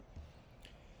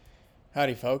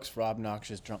Howdy, folks. Rob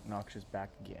Noxious, Drunk Noxious,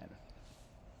 back again.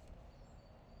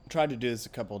 Tried to do this a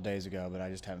couple of days ago, but I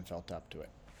just haven't felt up to it.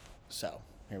 So,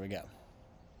 here we go.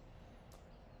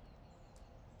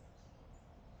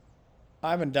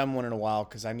 I haven't done one in a while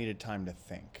because I needed time to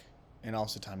think, and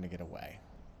also time to get away.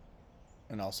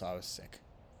 And also, I was sick.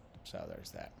 So,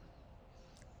 there's that.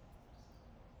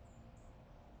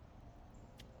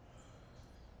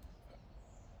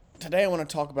 Today, I want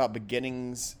to talk about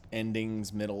beginnings,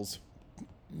 endings, middles,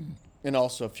 and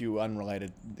also a few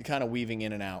unrelated, kind of weaving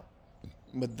in and out.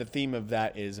 But the theme of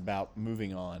that is about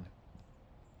moving on.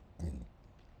 And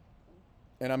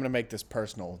I'm going to make this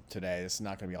personal today. This is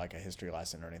not going to be like a history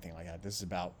lesson or anything like that. This is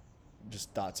about just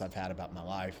thoughts I've had about my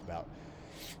life, about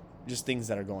just things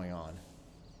that are going on.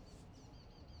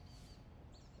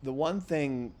 The one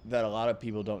thing that a lot of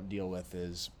people don't deal with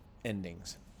is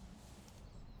endings.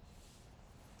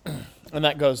 And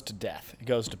that goes to death. It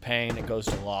goes to pain. It goes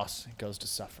to loss. It goes to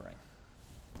suffering.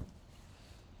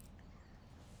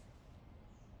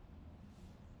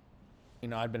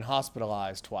 I'd been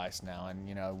hospitalized twice now.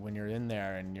 And, when you're in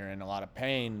there and you're in a lot of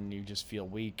pain and you just feel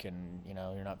weak and,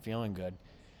 you're not feeling good,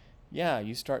 yeah,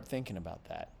 you start thinking about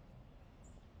that.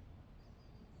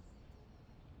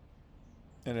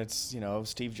 And it's,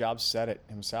 Steve Jobs said it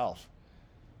himself.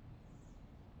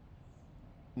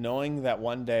 Knowing that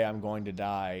one day I'm going to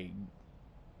die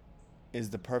is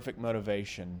the perfect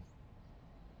motivation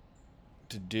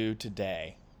to do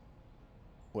today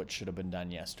what should have been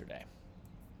done yesterday.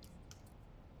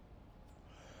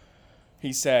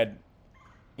 He said,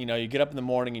 you get up in the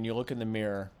morning and you look in the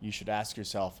mirror, you should ask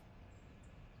yourself,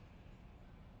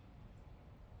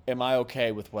 am I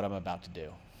okay with what I'm about to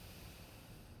do?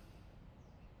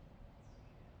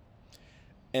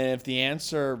 And if the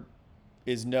answer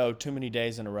is no too many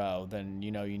days in a row, then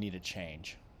you need a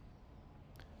change.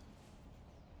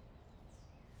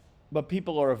 But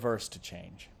people are averse to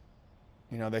change.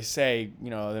 They say,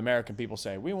 the American people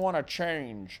say, we want to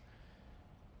change.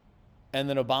 And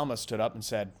then Obama stood up and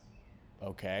said,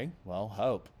 okay, well,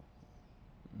 hope.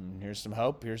 Here's some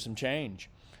hope, here's some change.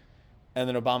 And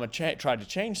then Obama tried to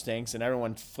change things, and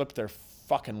everyone flipped their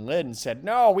fucking lid and said,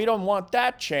 no, we don't want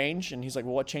that change. And he's like,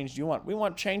 well, what change do you want? We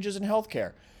want changes in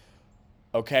healthcare.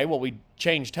 Okay, well, we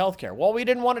changed healthcare. Well, we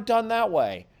didn't want it done that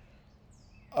way.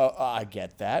 I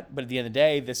get that. But at the end of the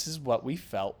day, this is what we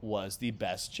felt was the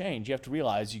best change. You have to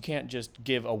realize you can't just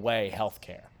give away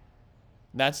healthcare.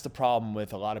 That's the problem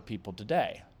with a lot of people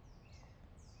today.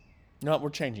 No,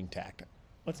 we're changing tack.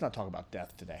 Let's not talk about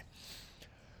death today.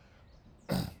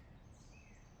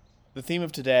 The theme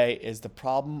of today is the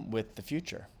problem with the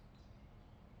future.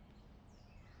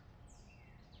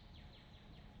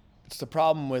 It's the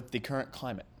problem with the current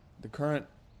climate, the current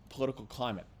political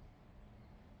climate.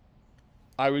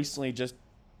 I recently just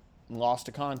lost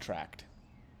a contract.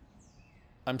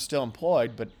 I'm still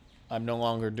employed, but I'm no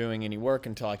longer doing any work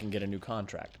until I can get a new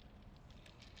contract.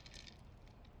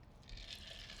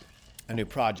 A new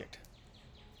project.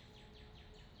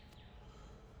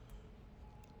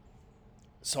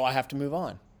 So I have to move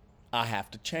on. I have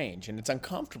to change. And it's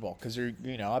uncomfortable because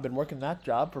I've been working that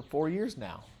job for 4 years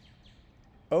now.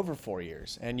 Over 4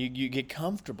 years. And you get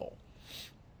comfortable.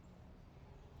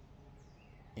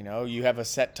 You have a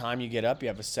set time you get up, you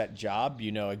have a set job,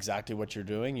 you know exactly what you're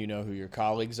doing, you know who your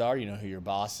colleagues are, you know who your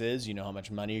boss is, you know how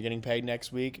much money you're getting paid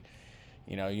next week,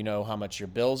 you know how much your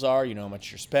bills are, you know how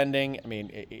much you're spending. I mean,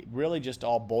 it really just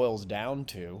all boils down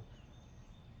to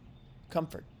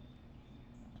comfort.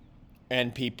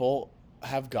 And people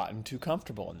have gotten too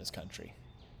comfortable in this country.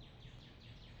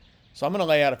 So I'm going to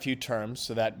lay out a few terms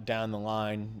so that down the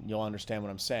line you'll understand what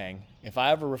I'm saying. If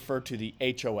I ever refer to the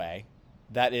HOA,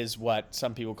 that is what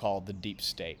some people call the deep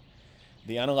state.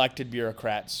 The unelected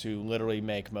bureaucrats who literally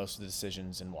make most of the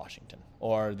decisions in Washington.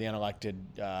 Or the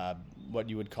unelected, what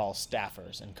you would call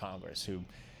staffers in Congress, who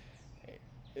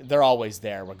they're always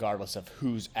there regardless of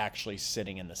who's actually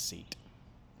sitting in the seat.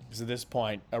 Because at this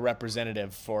point, a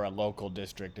representative for a local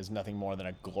district is nothing more than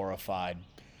a glorified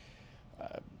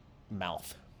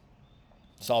mouth.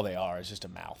 That's all they are, is just a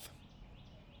mouth.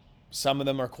 Some of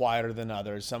them are quieter than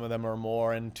others. Some of them are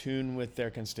more in tune with their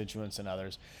constituents than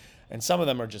others. And some of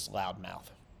them are just loudmouth.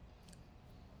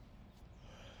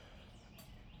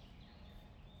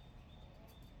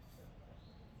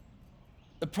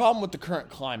 The problem with the current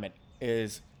climate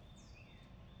is,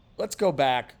 let's go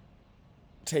back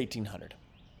to 1800.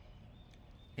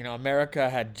 America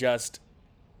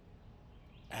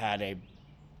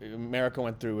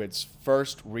went through its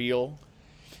first real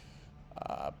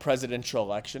presidential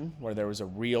election where there was a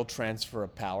real transfer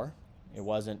of power. It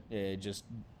wasn't just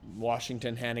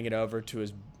Washington handing it over to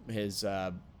his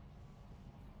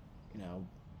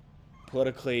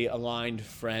politically aligned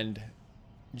friend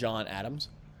John Adams.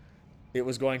 It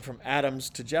was going from Adams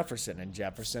to Jefferson, and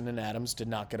Jefferson and Adams did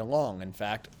not get along. In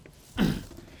fact,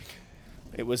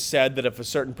 it was said that if a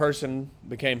certain person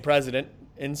became president,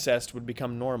 incest would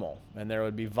become normal, and there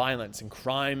would be violence and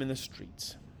crime in the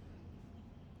streets.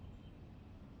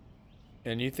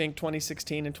 And you think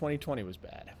 2016 and 2020 was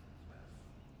bad?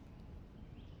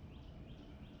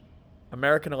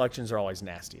 American elections are always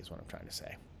nasty, is what I'm trying to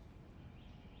say.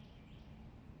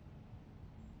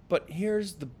 But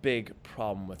here's the big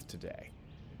problem with today.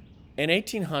 In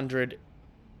 1800,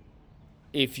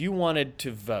 if you wanted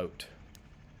to vote,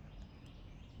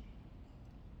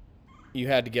 you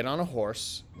had to get on a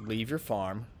horse, leave your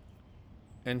farm,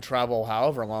 and travel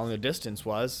however long the distance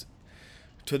was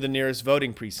to the nearest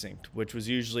voting precinct, which was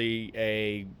usually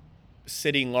a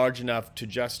city large enough to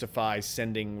justify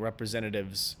sending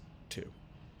representatives to.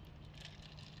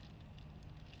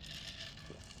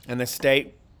 And the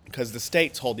state, because the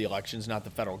states hold the elections, not the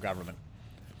federal government,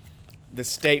 the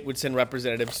state would send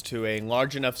representatives to a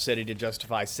large enough city to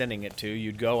justify sending it to.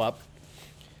 You'd go up,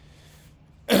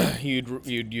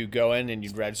 you'd go in and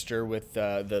you'd register with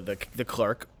the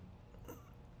clerk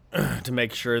to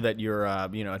make sure that you're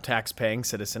a tax-paying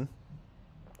citizen,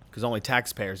 because only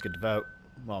taxpayers get to vote.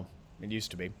 Well, it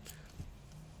used to be.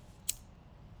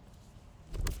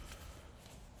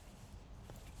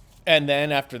 And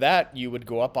then after that, you would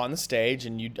go up on the stage,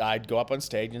 and I'd go up on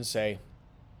stage and say,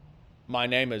 "My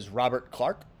name is Robert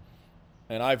Clark,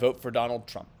 and I vote for Donald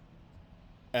Trump."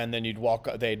 And then you'd walk.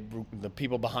 The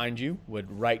people behind you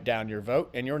would write down your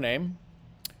vote and your name,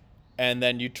 and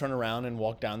then you'd turn around and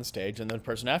walk down the stage, and the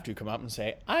person after you come up and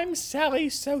say, "I'm Sally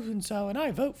so-and-so, and I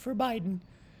vote for Biden."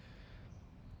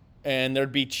 And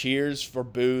there'd be cheers for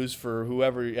boos for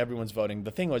whoever everyone's voting.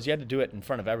 The thing was, you had to do it in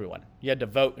front of everyone. You had to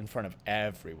vote in front of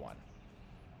everyone.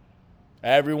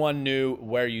 Everyone knew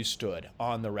where you stood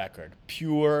on the record.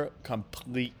 Pure,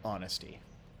 complete honesty.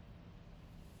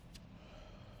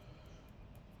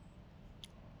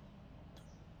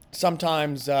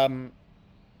 Sometimes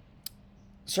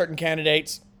certain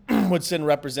candidates would send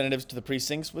representatives to the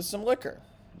precincts with some liquor,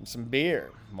 some beer,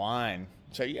 wine.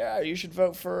 Say, "Yeah, you should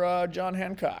vote for John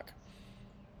Hancock."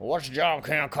 "Well, what's John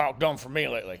Hancock done for me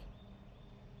lately?"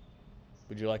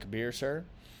 "Would you like a beer, sir?"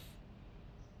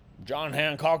 "John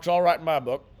Hancock's all right in my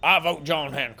book. I vote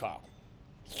John Hancock."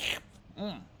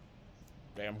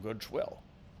 Damn good swill.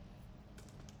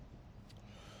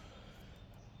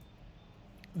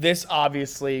 This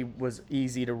obviously was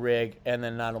easy to rig, and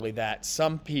then not only that,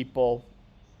 some people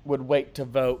would wait to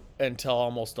vote until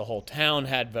almost the whole town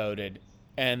had voted,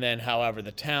 and then however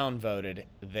the town voted,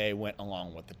 they went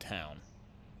along with the town.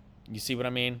 You see what I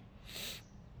mean?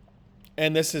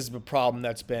 And this is the problem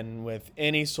that's been with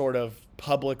any sort of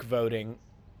public voting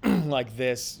like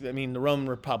this. I mean, the Roman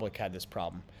Republic had this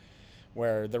problem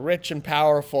where the rich and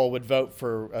powerful would vote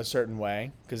for a certain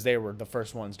way because they were the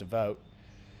first ones to vote,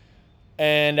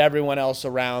 and everyone else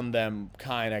around them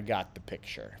kind of got the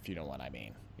picture, if you know what I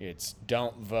mean. It's,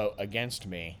 don't vote against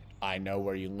me. I know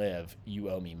where you live. You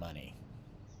owe me money.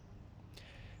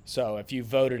 So if you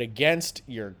voted against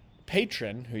your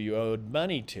patron who you owed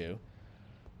money to,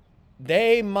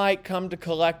 they might come to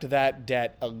collect that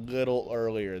debt a little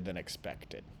earlier than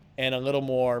expected and a little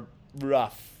more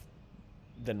rough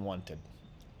than wanted.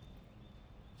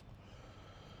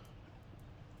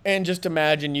 And just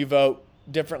imagine you vote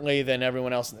differently than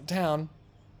everyone else in the town.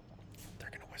 They're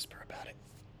going to whisper about it.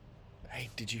 "Hey,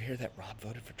 did you hear that Rob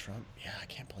voted for Trump? Yeah, I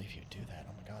can't believe you would do that.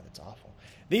 Oh my God, that's awful."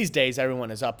 These days,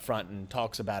 everyone is upfront and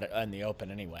talks about it in the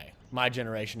open anyway. My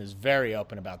generation is very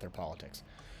open about their politics.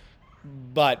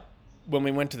 But when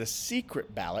we went to the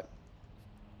secret ballot,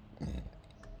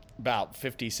 about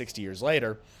 50, 60 years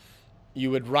later, you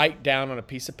would write down on a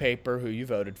piece of paper who you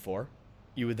voted for.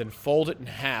 You would then fold it in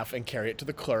half and carry it to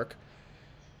the clerk,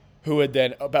 who would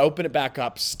then open it back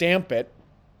up, stamp it,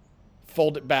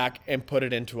 fold it back, and put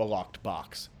it into a locked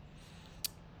box.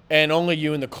 And only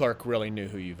you and the clerk really knew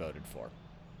who you voted for.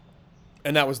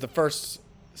 And that was the first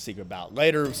secret ballot.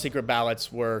 Later secret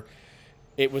ballots were,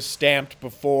 it was stamped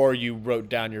before you wrote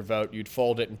down your vote. You'd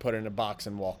fold it and put it in a box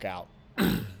and walk out.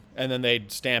 And then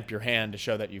they'd stamp your hand to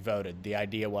show that you voted. The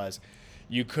idea was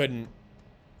you couldn't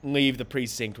leave the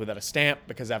precinct without a stamp,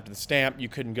 because after the stamp, you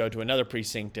couldn't go to another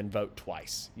precinct and vote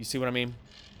twice. You see what I mean?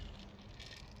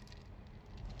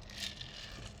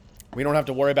 We don't have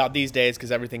to worry about these days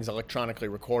because everything's electronically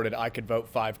recorded. I could vote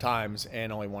 5 times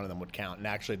and only one of them would count. And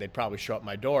actually, they'd probably show up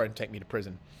my door and take me to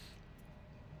prison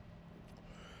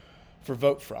for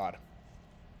vote fraud.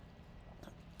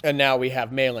 And now we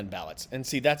have mail-in ballots. And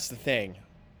see, that's the thing.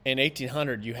 in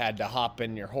 1800 you had to hop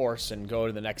in your horse and go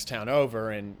to the next town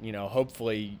over, and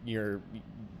hopefully your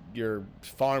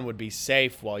farm would be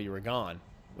safe while you were gone,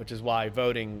 which is why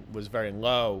voting was very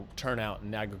low turnout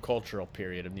in the agricultural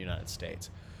period of the United States.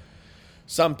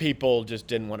 Some people just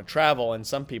didn't want to travel, and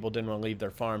some people didn't want to leave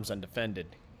their farms undefended.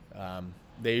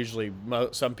 They usually,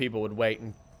 some people would wait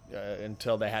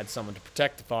until they had someone to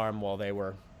protect the farm while they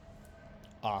were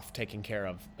off taking care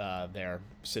of their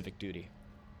civic duty.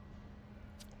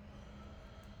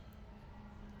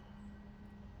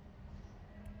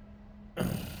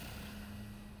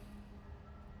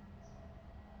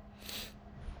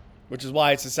 Which is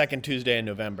why it's the second Tuesday in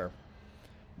November,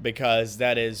 because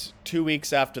that is 2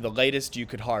 weeks after the latest you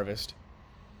could harvest.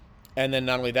 And then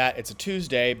not only that, it's a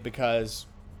Tuesday because,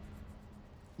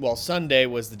 well, Sunday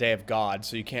was the day of God,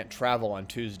 so you can't travel on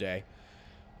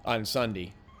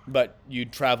Sunday. But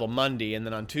you'd travel Monday, and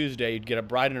then on Tuesday you'd get up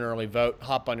bright and early, vote,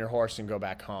 hop on your horse, and go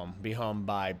back home. Be home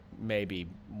by maybe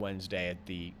Wednesday at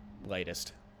the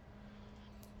latest.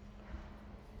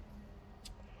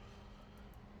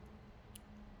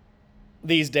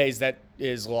 These days, that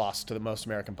is lost to the most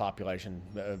American population.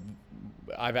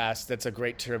 I've asked, that's a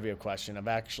great trivia question. I've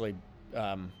actually,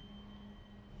 a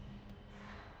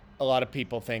lot of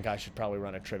people think I should probably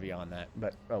run a trivia on that,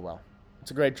 but oh well.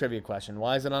 It's a great trivia question.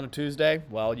 Why is it on a Tuesday?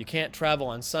 Well, you can't travel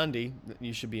on Sunday.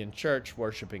 You should be in church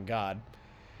worshiping God.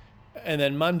 And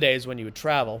then Monday is when you would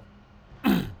travel.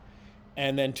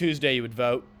 And then Tuesday you would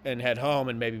vote and head home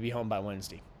and maybe be home by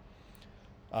Wednesday.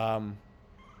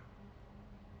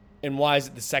 And why is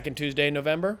it the second Tuesday in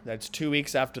November? That's 2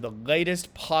 weeks after the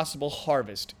latest possible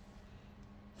harvest.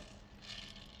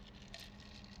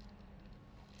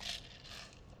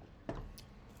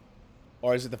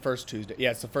 Or is it the first Tuesday? Yeah,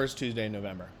 it's the first Tuesday in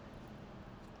November.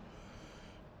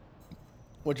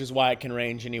 Which is why it can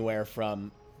range anywhere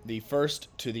from the 1st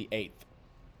to the 8th.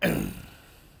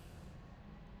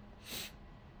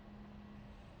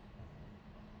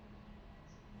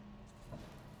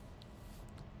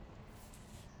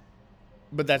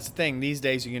 But that's the thing. These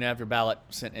days, you can have your ballot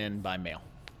sent in by mail.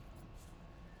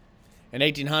 In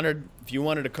 1800, if you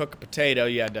wanted to cook a potato,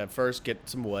 you had to first get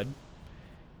some wood.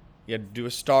 You had to do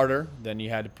a starter. Then you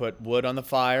had to put wood on the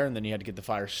fire, and then you had to get the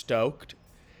fire stoked.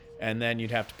 And then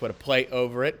you'd have to put a plate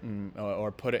over it,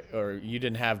 or you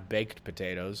didn't have baked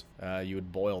potatoes. You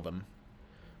would boil them.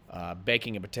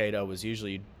 Baking a potato was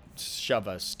usually you'd shove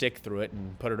a stick through it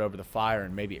and put it over the fire,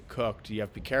 and maybe it cooked. You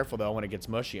have to be careful, though. When it gets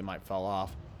mushy, it might fall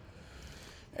off.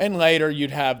 And later,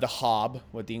 you'd have the hob,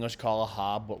 what the English call a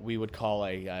hob, what we would call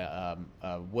a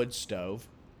wood stove,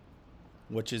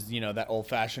 which is, that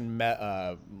old-fashioned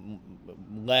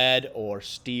lead or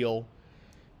steel.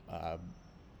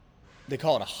 They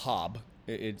call it a hob.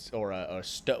 Or a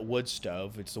wood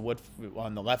stove. It's the wood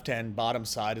on the left-hand bottom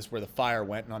side is where the fire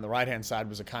went, and on the right-hand side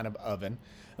was a kind of oven.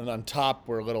 And on top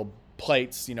were little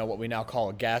plates, what we now call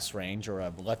a gas range or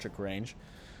an electric range.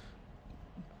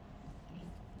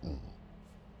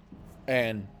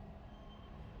 And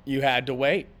you had to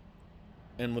wait.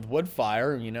 And with wood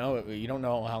fire, you don't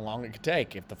know how long it could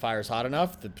take. If the fire's hot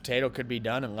enough, the potato could be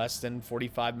done in less than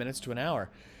 45 minutes to an hour.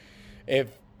 And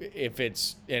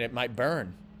it might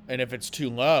burn. And if it's too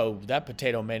low, that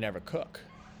potato may never cook.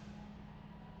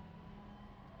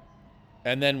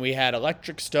 And then we had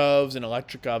electric stoves and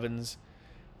electric ovens.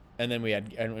 And then we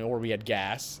had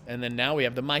gas. And then now we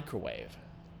have the microwave.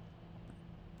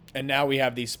 And now we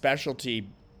have these specialty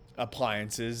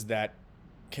appliances that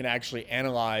can actually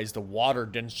analyze the water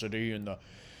density and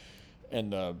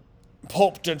the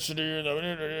pulp density,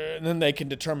 and then they can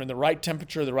determine the right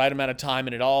temperature, the right amount of time,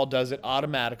 and it all does it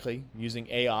automatically using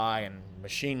AI and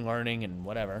machine learning and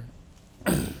whatever.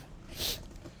 To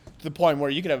the point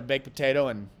where you could have a baked potato,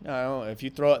 and if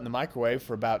you throw it in the microwave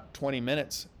for about 20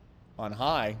 minutes on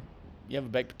high, you have a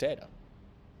baked potato.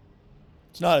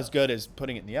 It's not as good as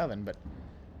putting it in the oven, but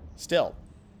still.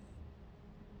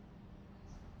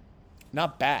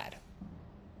 Not bad.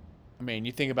 I mean,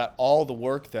 you think about all the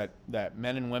work that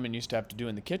men and women used to have to do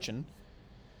in the kitchen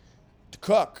to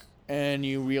cook, and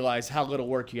you realize how little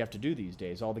work you have to do these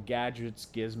days. All the gadgets,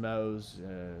 gizmos,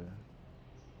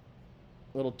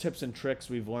 little tips and tricks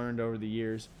we've learned over the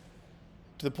years,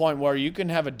 to the point where you can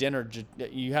have a dinner.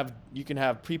 You can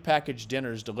have prepackaged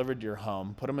dinners delivered to your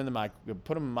home. Put them in the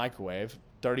microwave,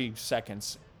 30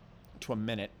 seconds to a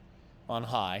minute, on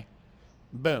high.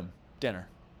 Boom, dinner.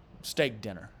 Steak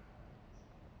dinner.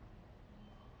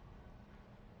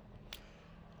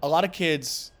 A lot of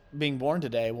kids being born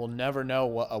today will never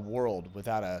know a world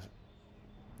without a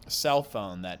cell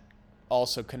phone that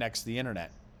also connects to the internet.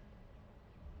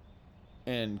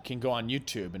 and can go on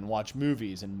YouTube and watch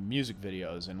movies and music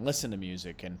videos and listen to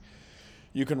music, and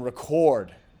you can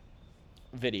record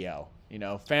video,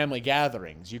 family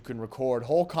gatherings. You can record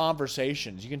whole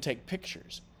conversations. You can take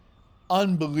pictures,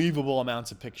 unbelievable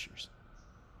amounts of pictures.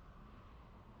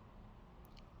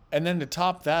 And then to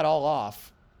top that all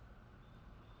off,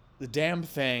 the damn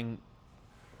thing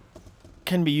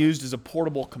can be used as a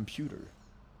portable computer.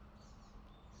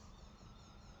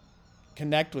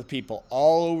 Connect with people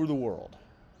all over the world.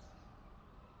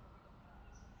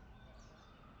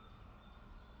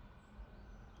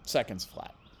 Seconds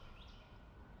flat.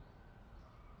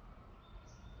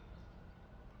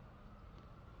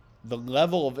 The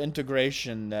level of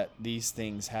integration that these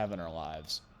things have in our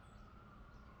lives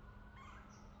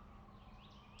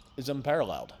is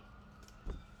unparalleled.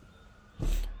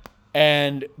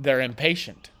 And they're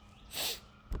impatient.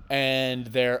 And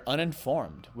they're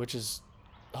uninformed, which is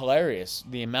hilarious.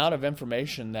 The amount of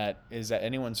information that is at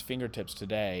anyone's fingertips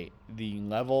today, the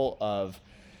level of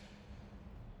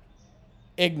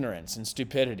ignorance and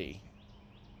stupidity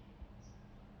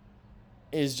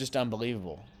is just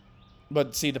unbelievable.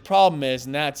 But see, the problem is,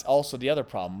 and that's also the other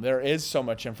problem, there is so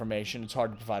much information, it's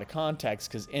hard to provide a context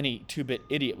because any 2-bit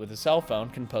idiot with a cell phone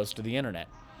can post to the internet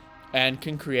and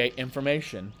can create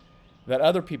information that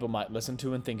other people might listen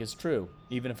to and think is true,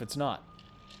 even if it's not.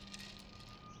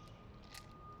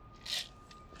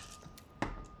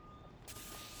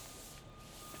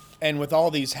 And with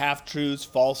all these half-truths,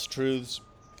 false truths,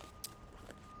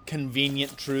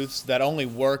 convenient truths that only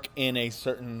work in a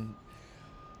certain...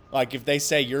 Like if they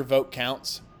say your vote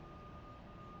counts,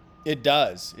 it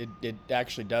does. It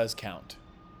actually does count.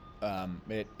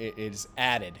 It is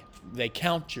added. They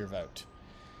count your vote.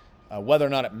 Whether or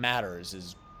not it matters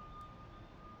is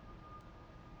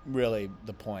really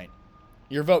the point.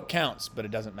 Your vote counts, but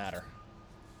it doesn't matter.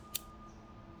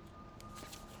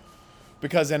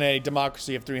 Because in a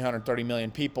democracy of 330 million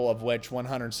people, of which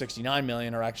 169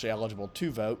 million are actually eligible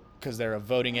to vote because they're of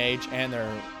voting age and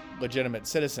they're legitimate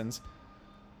citizens,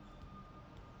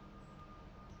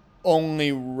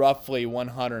 only roughly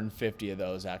 150 of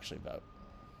those actually vote.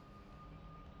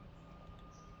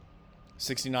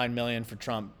 69 million for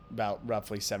Trump, about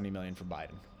roughly 70 million for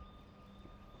Biden.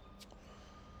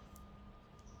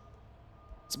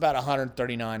 It's about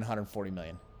 139, 140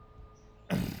 million.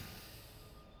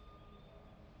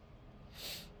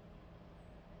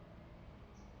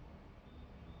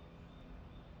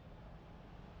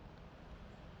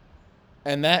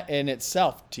 And that in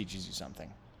itself teaches you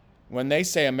something. When they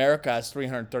say America has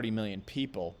 330 million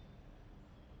people,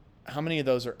 how many of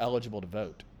those are eligible to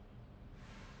vote?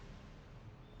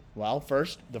 Well,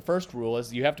 the first rule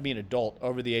is you have to be an adult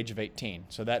over the age of 18.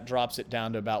 So that drops it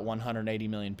down to about 180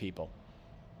 million people.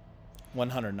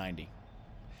 190.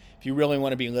 If you really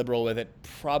want to be liberal with it,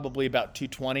 probably about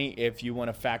 220 if you want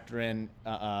to factor in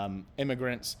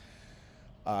immigrants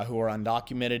who are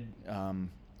undocumented,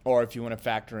 or if you want to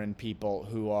factor in people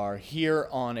who are here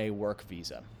on a work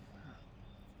visa.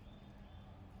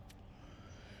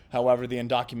 However, the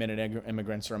undocumented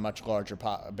immigrants are a much larger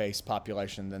base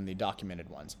population than the documented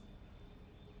ones.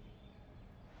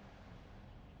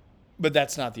 But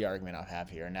that's not the argument I have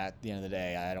here. And at the end of the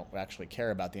day, I don't actually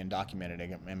care about the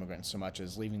undocumented immigrants so much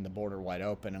as leaving the border wide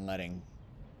open and letting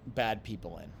bad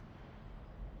people in.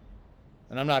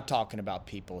 And I'm not talking about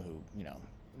people who,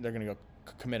 they're going to go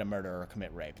commit a murder or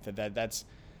commit rape. That's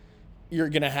you're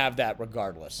going to have that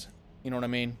regardless. You know what I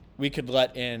mean? We could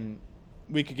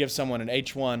give someone an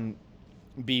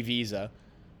H-1B visa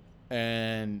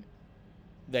and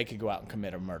they could go out and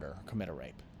commit a murder, commit a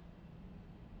rape.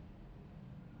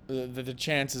 The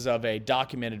chances of a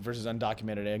documented versus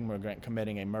undocumented immigrant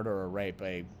committing a murder or rape,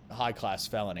 a high-class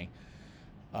felony,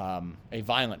 a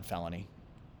violent felony,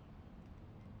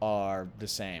 are the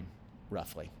same,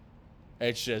 roughly.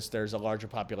 It's just there's a larger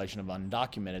population of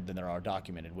undocumented than there are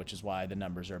documented, which is why the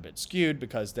numbers are a bit skewed,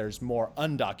 because there's more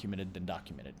undocumented than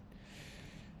documented.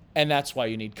 And that's why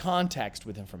you need context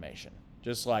with information.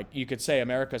 Just like you could say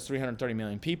America's 330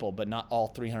 million people, but not all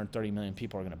 330 million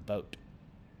people are going to vote.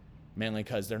 Mainly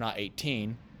because they're not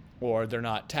 18, or they're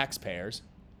not taxpayers,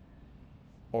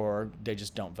 or they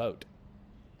just don't vote.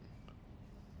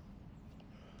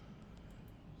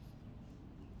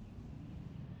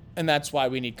 And that's why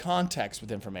we need context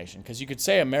with information. Because you could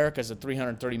say America's a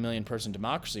 330 million person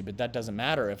democracy, but that doesn't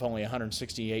matter if only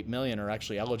 168 million are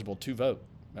actually eligible to vote.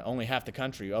 Only half the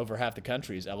country, over half the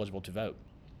country, is eligible to vote.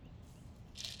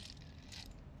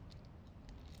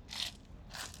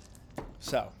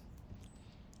 So,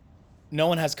 no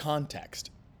one has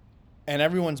context. And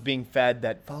everyone's being fed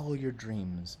that follow your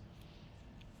dreams.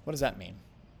 What does that mean?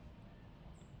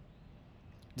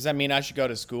 Does that mean I should go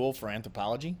to school for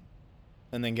anthropology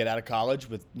and then get out of college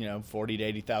with, $40,000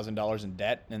 to $80,000 in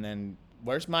debt? And then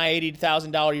where's my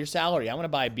 $80,000 a year salary? I'm going to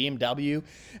buy a BMW,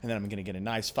 and then I'm going to get a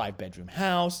nice 5-bedroom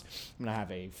house. I'm going to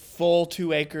have a full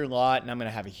 2-acre lot, and I'm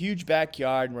going to have a huge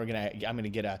backyard, and I'm going to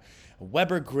get a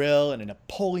Weber grill and a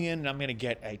Napoleon, and I'm going to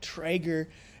get a Traeger,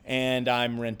 and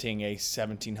I'm renting a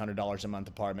 $1,700 a month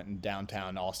apartment in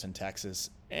downtown Austin, Texas,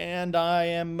 and I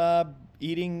am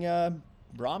eating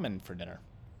ramen for dinner,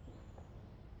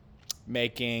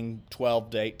 making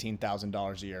 $12,000 to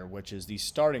 $18,000 a year, which is the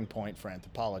starting point for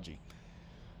anthropology,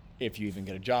 if you even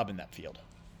get a job in that field.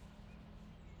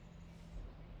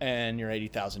 And you're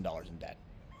 $80,000 in debt.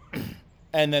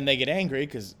 And then they get angry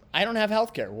because I don't have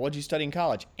health care. What'd you study in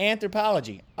college?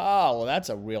 Anthropology. Oh, well, that's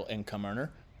a real income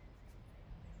earner.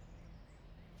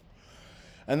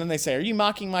 And then they say, are you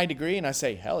mocking my degree? And I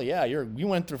say, hell yeah, you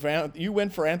went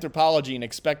for anthropology and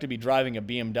expect to be driving a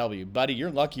BMW. Buddy,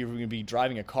 you're lucky you're going to be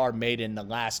driving a car made in the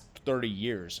last 30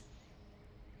 years.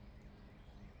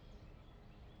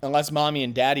 Unless mommy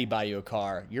and daddy buy you a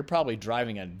car, you're probably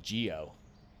driving a Geo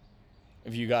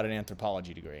if you got an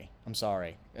anthropology degree. I'm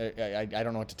sorry. I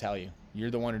don't know what to tell you.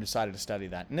 You're the one who decided to study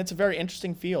that. And it's a very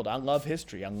interesting field. I love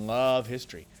history.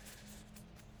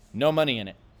 No money in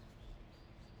it.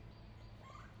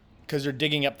 Because they're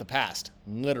digging up the past,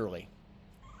 literally.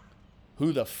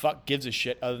 Who the fuck gives a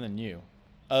shit other than you?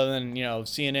 Other than,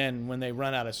 CNN, when they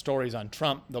run out of stories on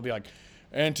Trump, they'll be like,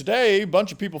 and today, a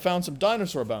bunch of people found some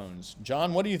dinosaur bones.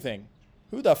 John, what do you think?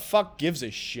 Who the fuck gives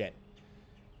a shit?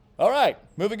 All right,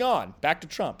 moving on. Back to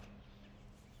Trump.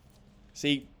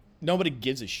 See, nobody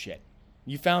gives a shit.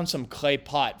 You found some clay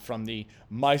pot from the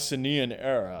Mycenaean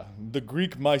era, the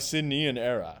Greek Mycenaean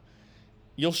era.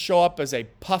 You'll show up as a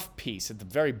puff piece at the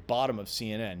very bottom of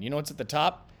CNN. You know what's at the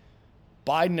top?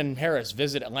 Biden and Harris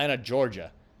visit Atlanta,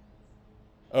 Georgia,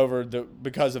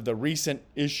 because of the recent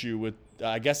issue with,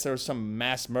 I guess there was some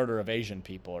mass murder of Asian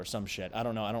people or some shit. I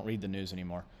don't know. I don't read the news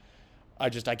anymore. I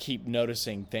keep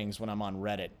noticing things when I'm on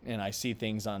Reddit, and I see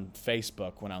things on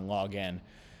Facebook when I log in,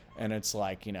 and it's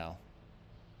like,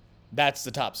 that's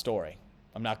the top story.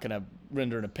 I'm not going to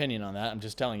render an opinion on that. I'm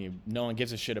just telling you, no one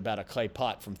gives a shit about a clay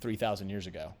pot from 3,000 years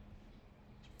ago.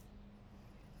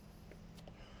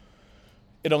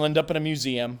 It'll end up in a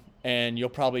museum, and you'll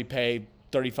probably pay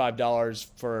 $35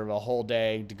 for a whole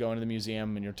day to go into the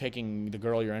museum, and you're taking the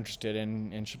girl you're interested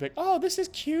in, and she'll be like, oh, this is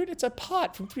cute. It's a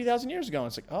pot from 3,000 years ago. And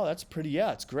it's like, oh, that's pretty.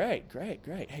 Yeah, it's great.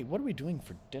 Hey, what are we doing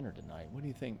for dinner tonight? What do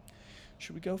you think?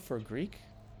 Should we go for a Greek?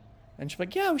 And she'll be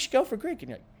like, yeah, we should go for Greek. And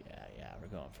you're like, yeah, we're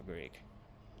going for Greek.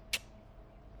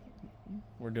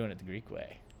 We're doing it the Greek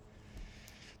way.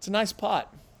 It's a nice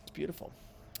pot. It's beautiful.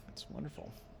 It's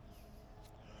wonderful.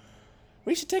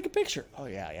 We should take a picture. Oh,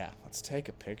 yeah. Let's take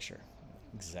a picture.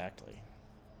 Exactly.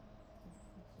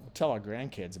 We'll tell our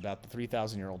grandkids about the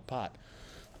 3,000-year-old pot.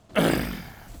 And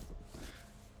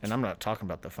I'm not talking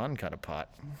about the fun kind of pot.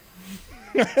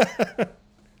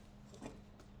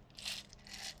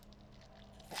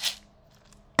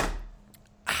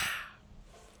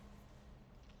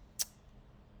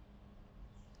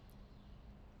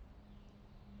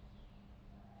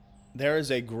 There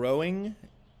is a growing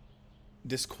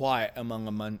disquiet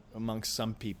amongst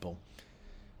some people,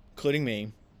 including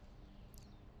me,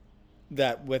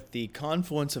 that with the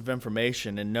confluence of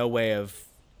information and no way of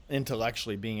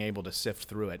intellectually being able to sift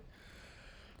through it,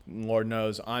 Lord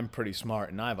knows I'm pretty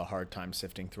smart and I have a hard time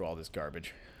sifting through all this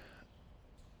garbage,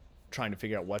 trying to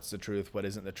figure out what's the truth, what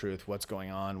isn't the truth, what's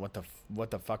going on, what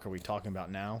the fuck are we talking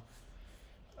about now.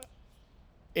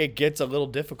 It gets a little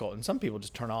difficult, and some people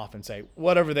just turn off and say,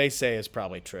 whatever they say is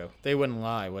probably true. They wouldn't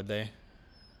lie, would they?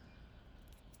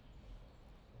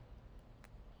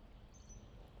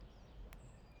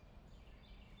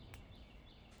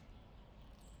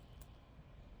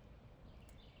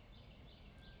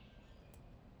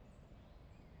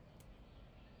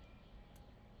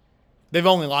 They've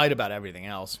only lied about everything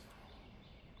else.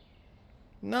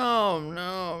 No.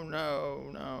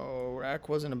 Iraq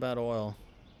wasn't about oil.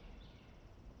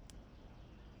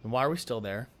 And why are we still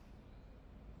there?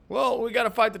 Well, we got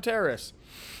to fight the terrorists.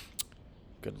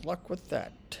 Good luck with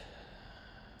that.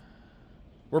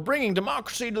 We're bringing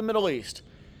democracy to the Middle East.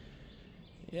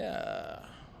 Yeah.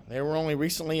 They were only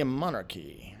recently a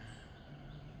monarchy.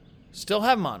 Still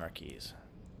have monarchies.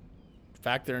 In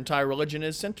fact, their entire religion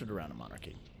is centered around a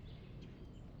monarchy.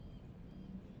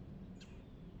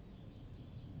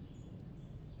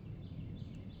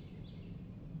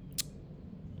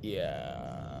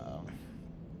 Yeah.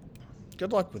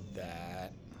 Good luck with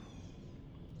that.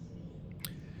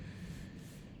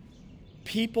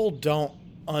 People don't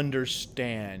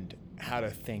understand how to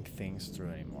think things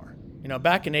through anymore. You know,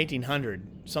 back in 1800,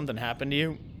 something happened to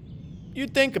you,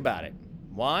 you'd think about it.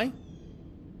 Why?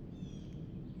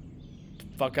 What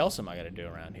the fuck else am I going to do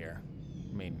around here?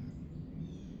 I mean,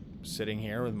 sitting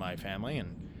here with my family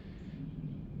and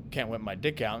can't whip my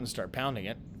dick out and start pounding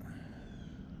it.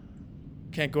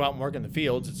 Can't go out and work in the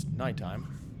fields. It's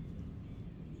nighttime.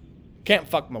 Can't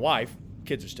fuck my wife.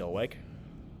 Kids are still awake.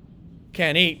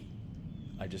 Can't eat.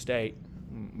 I just ate.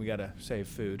 We got to save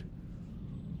food.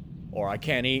 Or I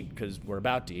can't eat because we're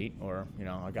about to eat. Or, you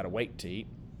know, I got to wait to eat.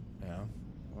 You know,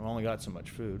 I've only got so much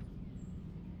food.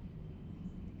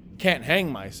 Can't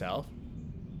hang myself.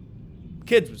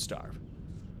 Kids would starve.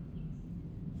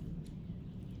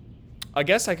 I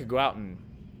guess I could go out and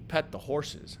pet the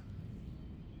horses.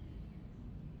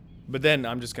 But then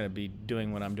I'm just going to be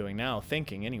doing what I'm doing now,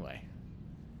 thinking anyway.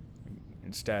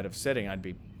 Instead of sitting, I'd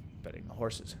be petting the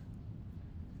horses.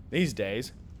 These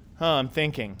days, I'm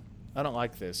thinking. I don't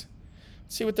like this.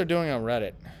 Let's see what they're doing on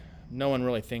Reddit. No one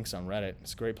really thinks on Reddit.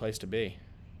 It's a great place to be.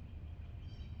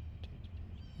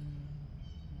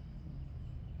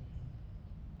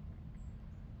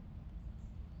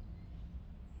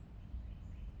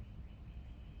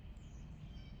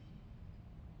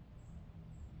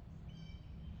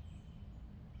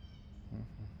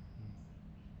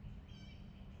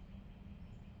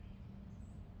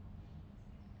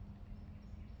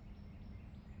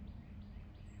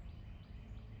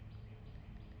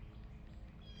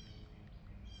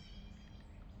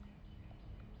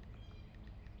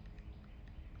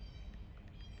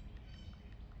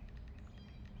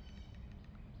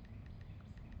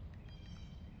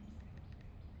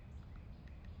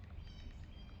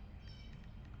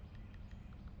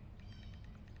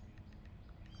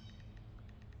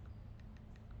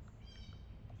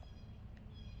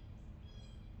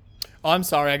 Oh, I'm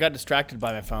sorry. I got distracted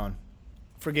by my phone.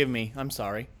 Forgive me. I'm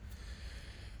sorry.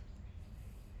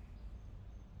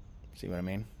 See what I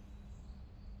mean?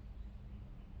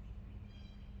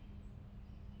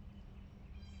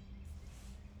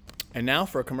 And now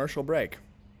for a commercial break.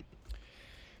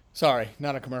 Sorry,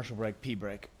 not a commercial break, pee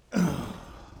break.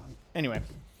 Anyway,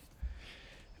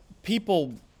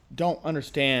 people don't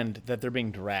understand that they're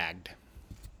being dragged.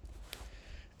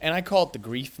 And I call it the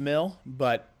grief mill,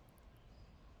 but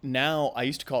now I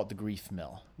used to call it the grief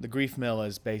mill. The grief mill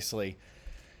is basically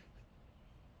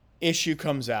issue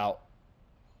comes out,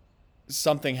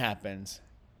 something happens.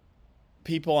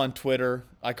 People on Twitter,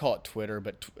 I call it Twitter,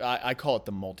 but I call it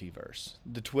the multiverse.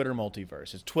 The Twitter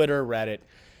multiverse. It's Twitter, Reddit,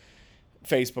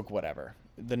 Facebook, whatever.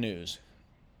 The news.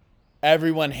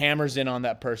 Everyone hammers in on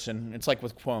that person. It's like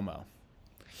with Cuomo.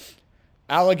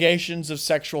 Allegations of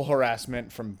sexual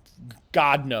harassment from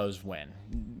God knows when.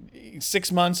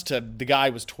 6 months to the guy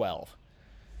was 12.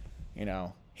 You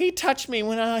know, he touched me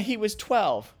when he was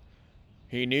 12.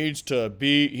 He needs to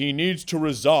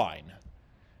resign.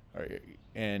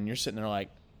 And you're sitting there like,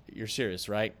 you're serious,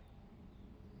 right?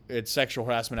 It's sexual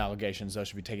harassment allegations. Those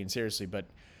should be taken seriously. But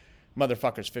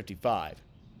motherfucker's 55.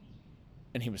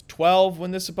 And he was 12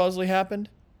 when this supposedly happened?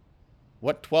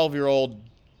 What 12-year-old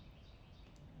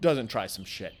doesn't try some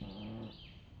shit?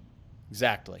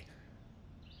 Exactly.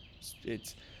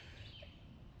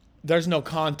 There's no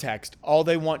context. All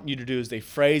they want you to do is they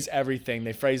phrase everything.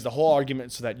 They phrase the whole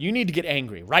argument so that you need to get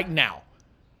angry right now.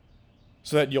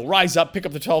 So that you'll rise up, pick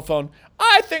up the telephone.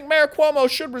 I think Mayor Cuomo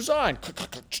should resign.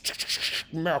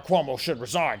 Mayor Cuomo should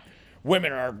resign.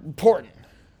 Women are important.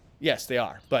 Yes, they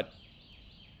are. But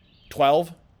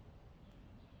 12?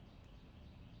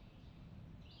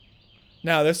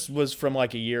 Now, this was from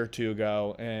like a year or two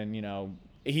ago. And, you know,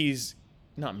 he's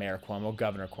not Mayor Cuomo,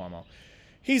 Governor Cuomo.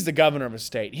 He's the governor of a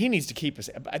state. He needs to keep us.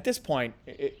 At this point,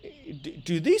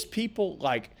 do these people,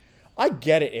 like, I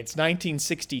get it. It's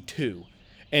 1962.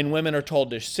 And women are told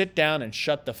to sit down and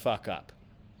shut the fuck up.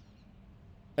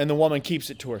 And the woman keeps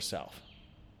it to herself.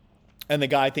 And the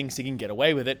guy thinks he can get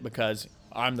away with it because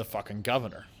I'm the fucking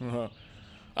governor.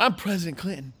 I'm President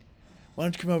Clinton. Why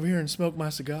don't you come over here and smoke my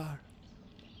cigar?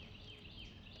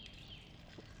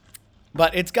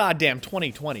 But it's goddamn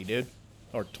 2020, dude.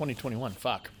 Or 2021,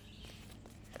 fuck.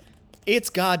 It's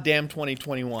goddamn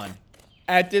 2021.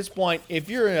 At this point, if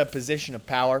you're in a position of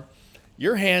power,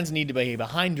 your hands need to be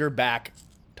behind your back,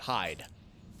 tied.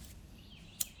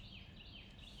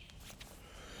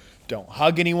 Don't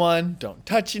hug anyone. Don't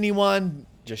touch anyone.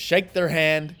 Just shake their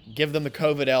hand. Give them the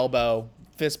COVID elbow,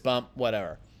 fist bump,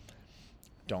 whatever.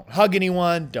 Don't hug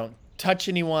anyone. Don't touch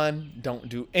anyone. Don't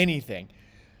do anything.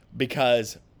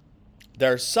 Because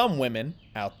there are some women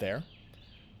out there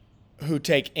who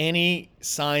take any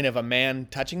sign of a man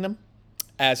touching them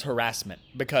as harassment.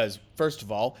 Because, first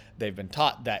of all, they've been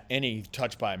taught that any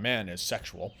touch by a man is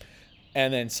sexual.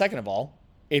 And then second of all,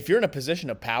 if you're in a position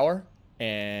of power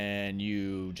and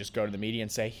you just go to the media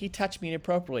and say, he touched me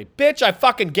inappropriately. Bitch, I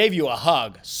fucking gave you a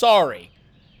hug. Sorry.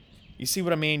 You see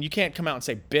what I mean? You can't come out and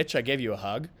say, bitch, I gave you a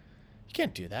hug. You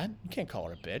can't do that. You can't call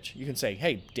her a bitch. You can say,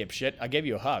 hey, dipshit, I gave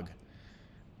you a hug.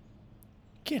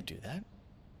 You can't do that.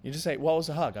 You just say, well, it was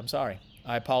a hug. I'm sorry.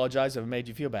 I apologize if I made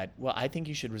you feel bad. Well, I think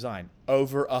you should resign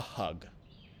over a hug.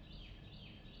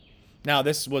 Now,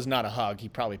 this was not a hug. He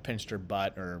probably pinched her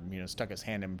butt or, stuck his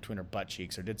hand in between her butt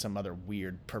cheeks or did some other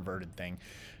weird, perverted thing.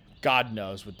 God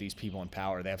knows with these people in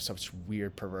power, they have such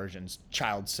weird perversions,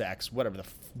 child sex, whatever the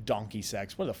donkey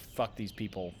sex, what the fuck these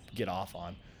people get off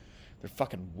on. They're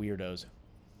fucking weirdos.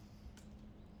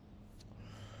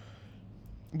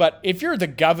 But if you're the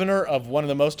governor of one of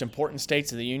the most important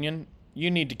states of the union, you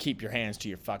need to keep your hands to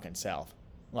your fucking self.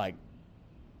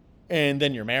 And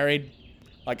then you're married.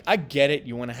 I get it.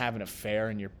 You want to have an affair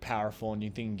and you're powerful and you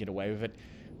think you can get away with it.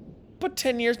 But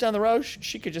 10 years down the road,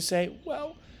 she could just say,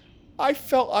 well, I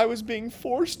felt I was being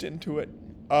forced into it.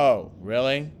 Oh,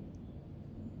 really?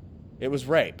 It was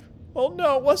rape. Well,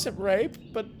 no, it wasn't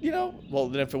rape. But, well,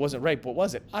 then if it wasn't rape, what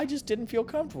was it? I just didn't feel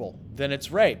comfortable. Then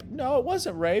it's rape. No, it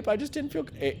wasn't rape. I just didn't feel...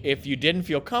 If you didn't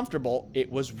feel comfortable,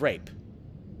 it was rape.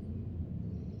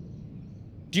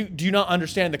 Do you not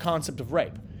understand the concept of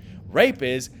rape? Rape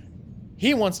is...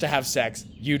 he wants to have sex,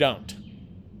 you don't.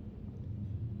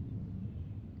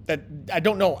 I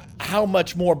don't know how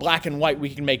much more black and white we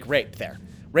can make rape there.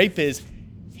 Rape is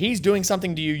he's doing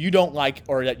something to you you don't like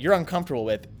or that you're uncomfortable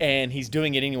with, and he's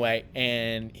doing it anyway,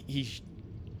 and he's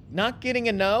not getting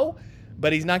a no,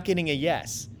 but he's not getting a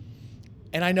yes.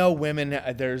 And I know women,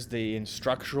 there's the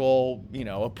structural,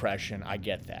 oppression. I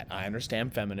get that. I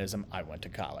understand feminism. I went to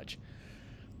college.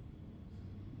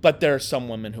 But there are some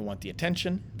women who want the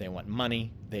attention, they want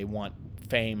money, they want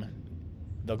fame.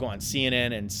 They'll go on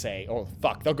CNN and say,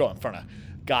 they'll go in front of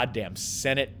goddamn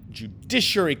Senate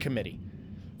Judiciary Committee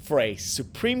for a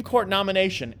Supreme Court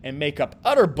nomination and make up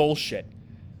utter bullshit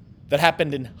that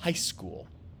happened in high school.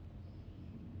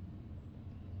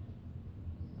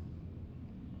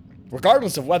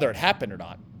 Regardless of whether it happened or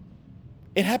not,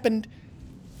 it happened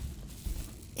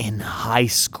in high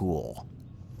school.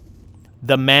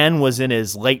 The man was in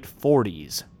his late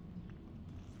 40s.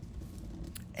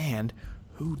 And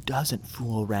who doesn't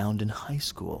fool around in high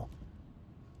school?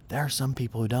 There are some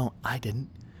people who don't. I didn't.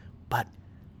 But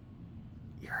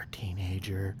you're a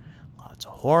teenager. Lots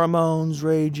of hormones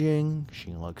raging.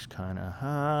 She looks kind of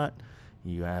hot.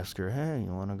 You ask her, hey,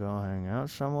 you want to go hang out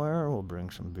somewhere? We'll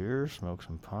bring some beer, smoke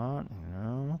some pot,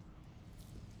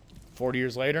 40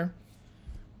 years later,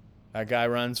 that guy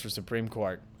runs for Supreme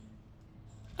Court.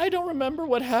 I don't remember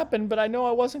what happened, but I know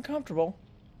I wasn't comfortable.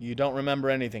 You don't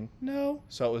remember anything? No.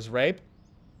 So it was rape?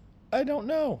 I don't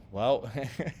know. Well,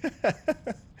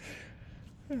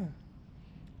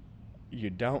 you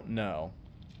don't know.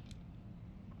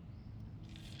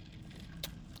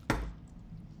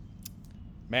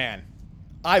 Man,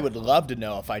 I would love to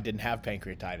know if I didn't have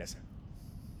pancreatitis.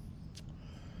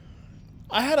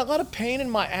 I had a lot of pain in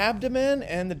my abdomen,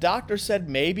 and the doctor said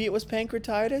maybe it was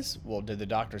pancreatitis. Well, did the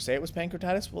doctor say it was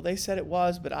pancreatitis? Well, they said it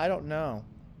was, but I don't know.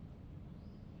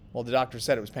 Well, the doctor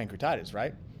said it was pancreatitis,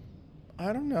 right?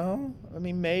 I don't know.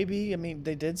 Maybe.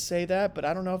 They did say that, but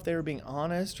I don't know if they were being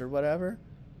honest or whatever.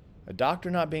 A doctor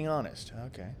not being honest.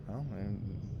 Okay. Well,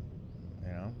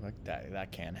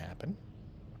 that can happen.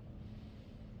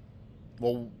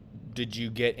 Well, did you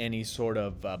get any sort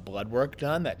of blood work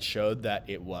done that showed that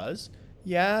it was?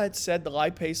 Yeah, it said the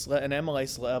lipase and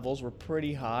amylase levels were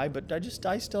pretty high, but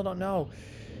I still don't know.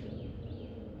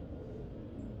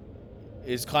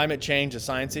 Is climate change a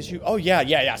science issue? Oh,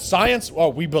 yeah. Science,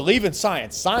 we believe in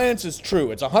science. Science is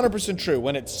true. It's 100% true.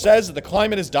 When it says that the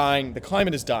climate is dying, the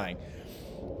climate is dying.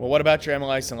 Well, what about your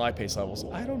amylase and lipase levels?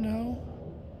 I don't know.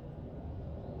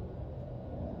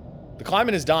 The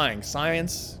climate is dying.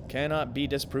 Science cannot be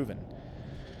disproven.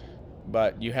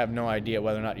 But you have no idea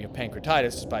whether or not you have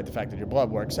pancreatitis, despite the fact that your blood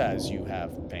work says you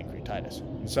have pancreatitis.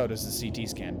 And so does the CT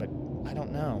scan, but I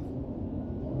don't know.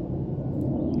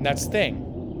 And that's the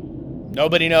thing.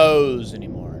 Nobody knows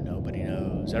anymore. Nobody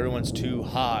knows. Everyone's too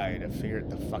high to figure it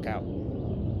the fuck out.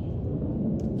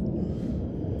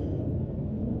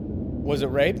 Was it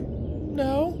rape?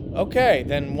 No. Okay,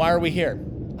 then why are we here?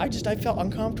 I felt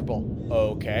uncomfortable.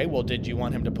 Okay, well, did you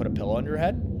want him to put a pillow under your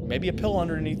head? Maybe a pillow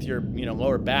underneath your,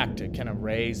 lower back to kind of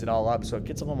raise it all up so it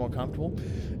gets a little more comfortable.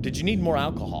 Did you need more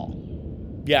alcohol?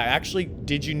 Yeah, actually,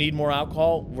 did you need more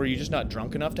alcohol? Were you just not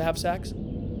drunk enough to have sex?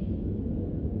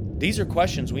 These are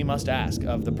questions we must ask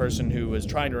of the person who was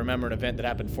trying to remember an event that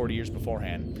happened 40 years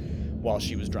beforehand while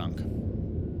she was drunk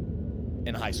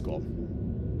in high school.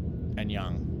 and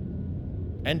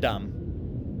young and dumb,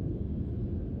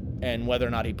 and whether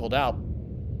or not he pulled out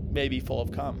may be full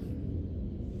of cum.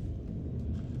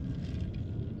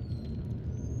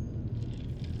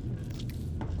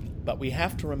 But we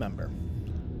have to remember,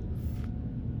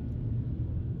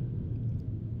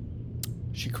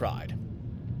 she cried,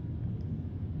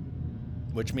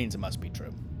 which means it must be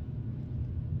true.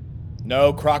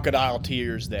 No crocodile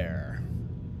tears there.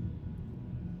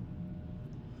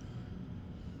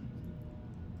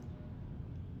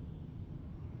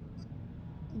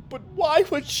 But why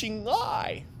would she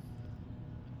lie?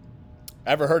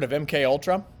 Ever heard of MK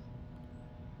Ultra?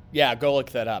 Yeah, go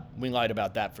look that up. We lied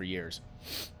about that for years.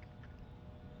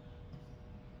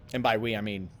 And by we, I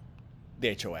mean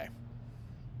the HOA.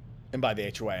 And by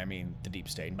the HOA, I mean the deep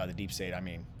state. And by the deep state, I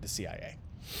mean the CIA.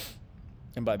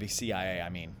 And by the CIA, I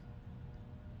mean,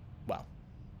 well,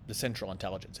 the Central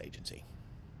Intelligence Agency.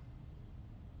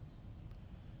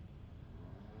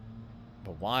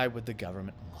 But why would the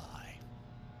government lie?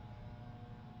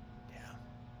 Yeah.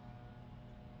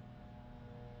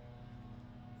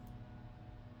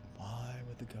 Why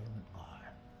would the government lie?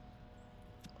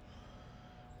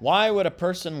 Why would a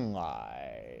person lie?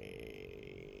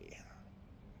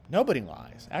 Nobody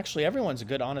lies. Actually, everyone's a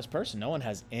good, honest person. No one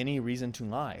has any reason to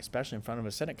lie, especially in front of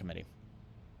a Senate committee.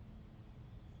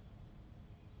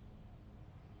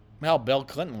 Well, Bill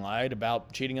Clinton lied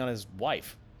about cheating on his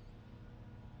wife.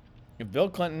 If Bill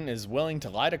Clinton is willing to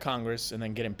lie to Congress and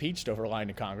then get impeached over lying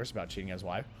to Congress about cheating on his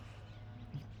wife,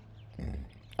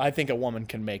 I think a woman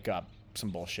can make up some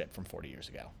bullshit from 40 years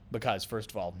ago. Because,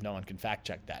 first of all, no one can fact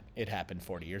check that. It happened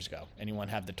 40 years ago. Anyone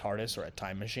have the TARDIS or a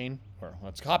time machine? Or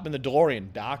let's hop in the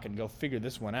DeLorean, Doc, and go figure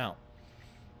this one out.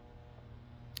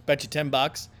 Bet you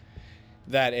 $10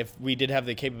 that if we did have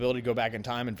the capability to go back in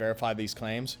time and verify these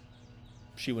claims,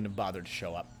 she wouldn't have bothered to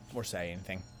show up or say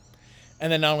anything. And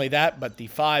then not only that, but the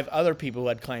 5 other people who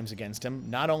had claims against him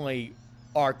not only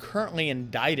are currently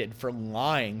indicted for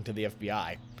lying to the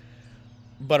FBI,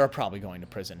 but are probably going to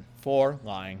prison for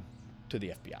lying to the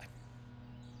FBI.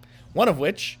 One of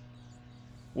which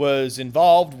was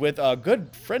involved with a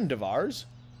good friend of ours.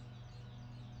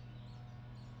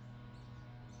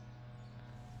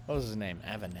 What was his name?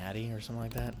 Avenatti or something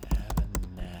like that?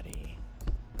 Avenatti.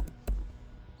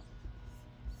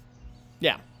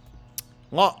 Yeah.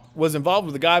 Law was involved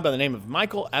with a guy by the name of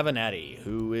Michael Avenatti,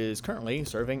 who is currently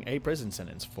serving a prison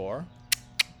sentence for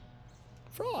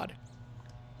fraud.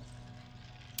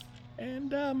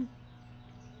 And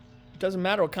it doesn't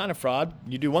matter what kind of fraud.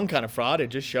 You do one kind of fraud,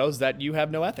 it just shows that you have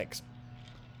no ethics.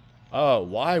 Oh,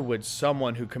 why would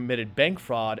someone who committed bank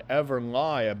fraud ever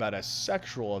lie about a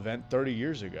sexual event 30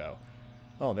 years ago?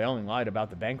 Oh, they only lied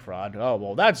about the bank fraud. Oh,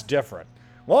 well, that's different.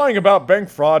 Lying about bank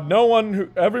fraud,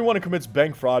 everyone who commits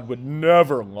bank fraud would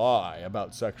never lie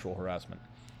about sexual harassment.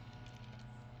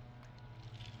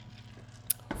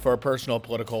 For personal,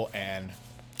 political, and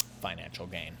financial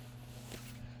gain.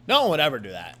 No one would ever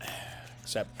do that.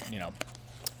 Except,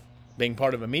 being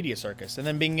part of a media circus and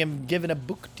then being given a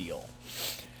book deal.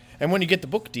 And when you get the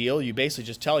book deal, you basically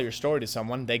just tell your story to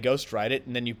someone, they ghostwrite it,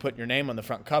 and then you put your name on the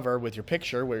front cover with your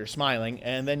picture where you're smiling,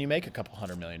 and then you make a couple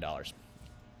 $100 million.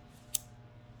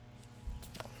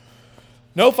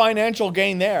 No financial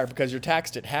gain there because you're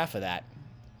taxed at half of that.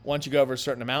 Once you go over a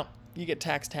certain amount, you get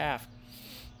taxed half.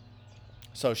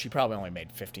 So she probably only made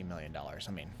 $50 million.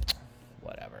 I mean,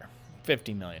 whatever.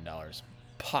 $50 million.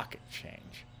 Pocket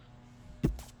change.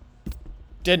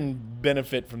 Didn't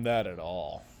benefit from that at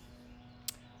all.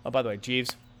 Oh, by the way,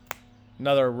 Jeeves,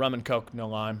 another rum and coke, no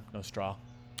lime, no straw.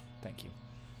 Thank you.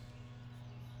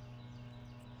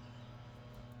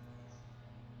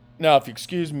 Now, if you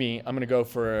excuse me, I'm going to go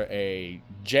for a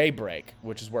J break,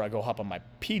 which is where I go hop on my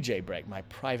PJ break, my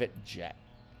private jet.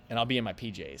 And I'll be in my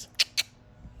PJs.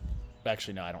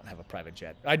 Actually, no, I don't have a private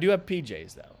jet. I do have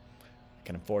PJs, though. I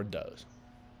can afford those.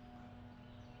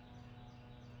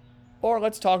 Or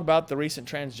let's talk about the recent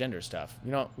transgender stuff.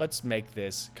 Let's make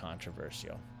this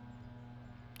controversial.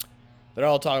 They're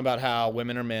all talking about how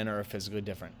women or men are physically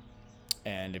different.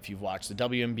 And if you've watched the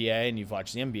WNBA and you've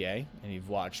watched the NBA and you've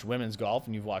watched women's golf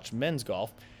and you've watched men's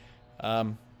golf, I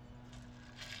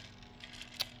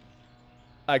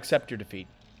accept your defeat.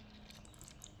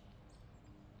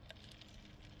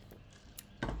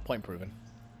 Point proven.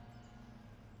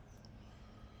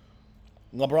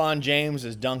 LeBron James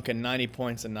is dunking 90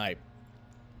 points a night.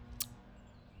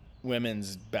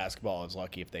 Women's basketball is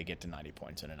lucky if they get to 90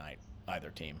 points in a night. Either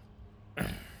team.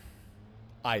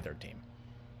 Either team.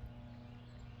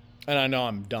 And I know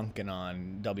I'm dunking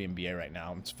on WNBA right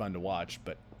now. It's fun to watch,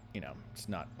 but, it's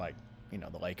not like,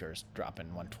 the Lakers dropping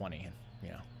 120.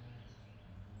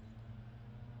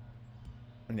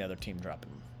 and the other team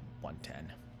dropping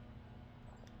 110.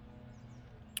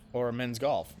 Or men's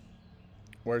golf.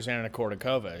 Where's Anna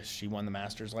Kournikova? Has she won the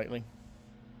Masters lately?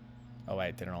 Oh,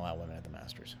 wait, they don't allow women at the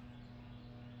Masters.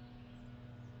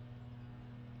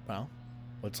 Well,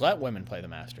 let's let women play the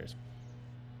Masters.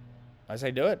 I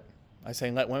say do it. I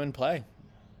say let women play.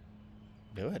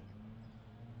 Do it.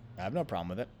 I have no problem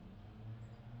with it.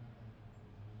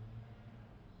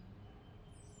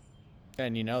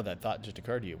 And you know that thought just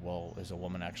occurred to you. Well, is a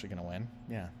woman actually going to win?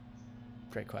 Yeah.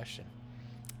 Great question.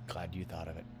 Glad you thought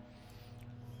of it.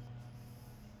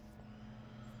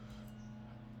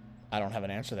 I don't have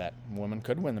an answer to that. Women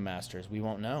could win the Masters. We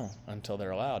won't know until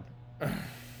they're allowed.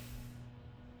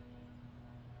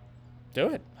 Do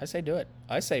it. I say do it.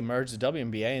 I say merge the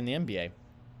WNBA and the NBA.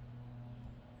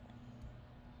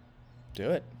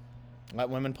 Do it. Let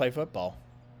women play football.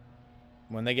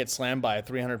 When they get slammed by a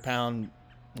 300-pound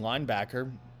linebacker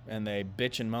and they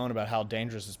bitch and moan about how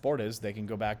dangerous the sport is, they can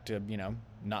go back to,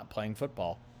 not playing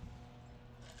football.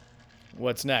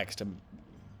 What's next?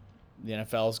 The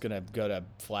NFL is going to go to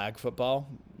flag football.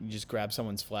 You just grab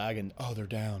someone's flag and, oh, they're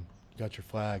down. You got your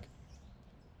flag.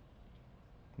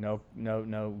 No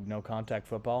contact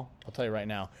football. I'll tell you right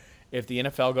now, if the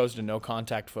NFL goes to no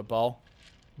contact football,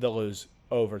 they'll lose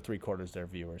over 3/4 of their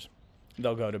viewers.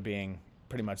 They'll go to being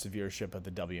pretty much the viewership of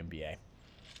the WNBA.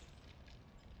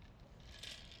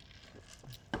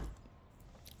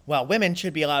 Well, women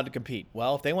should be allowed to compete.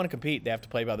 Well, if they want to compete, they have to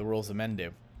play by the rules the men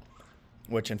do,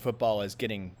 which in football is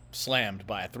getting slammed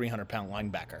by a 300-pound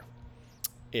linebacker.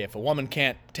 If a woman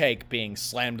can't take being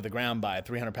slammed to the ground by a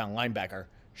 300-pound linebacker,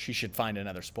 she should find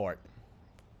another sport.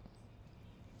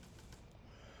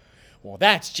 Well,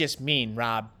 that's just mean,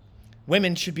 Rob.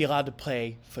 Women should be allowed to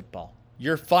play football.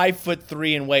 You're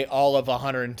 5'3" and weigh all of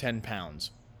 110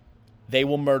 pounds. They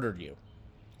will murder you.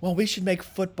 Well, we should make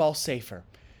football safer.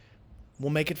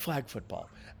 We'll make it flag football.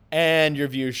 And your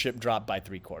viewership dropped by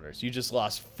 3/4. You just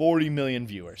lost 40 million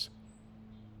viewers.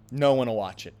 No one will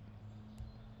watch it.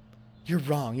 You're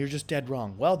wrong. You're just dead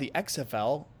wrong. Well, the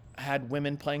XFL had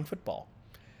women playing football.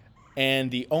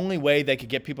 And the only way they could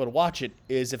get people to watch it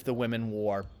is if the women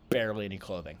wore barely any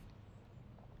clothing.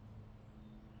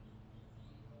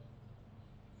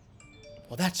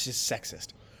 Well, that's just sexist.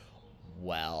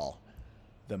 Well,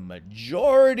 the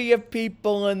majority of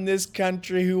people in this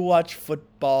country who watch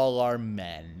football are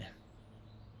men.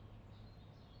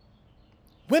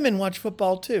 Women watch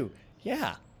football too.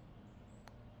 Yeah.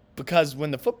 Because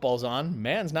when the football's on,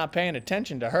 man's not paying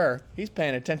attention to her. He's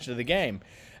paying attention to the game.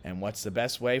 And what's the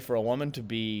best way for a woman to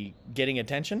be getting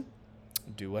attention?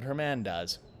 Do what her man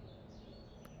does.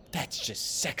 That's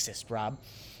just sexist, Rob.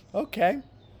 Okay.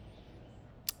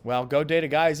 Well, go date a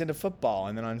guy who's into football.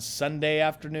 And then on Sunday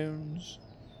afternoons,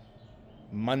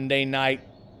 Monday night,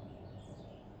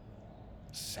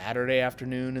 Saturday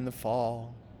afternoon in the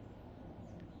fall,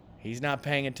 he's not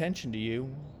paying attention to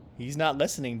you. He's not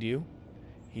listening to you.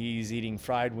 He's eating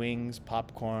fried wings,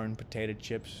 popcorn, potato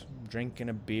chips, drinking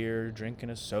a beer, drinking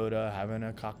a soda, having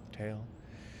a cocktail.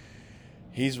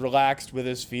 He's relaxed with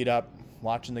his feet up,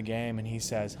 watching the game, and he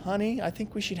says, honey, I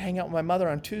think we should hang out with my mother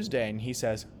on Tuesday. And he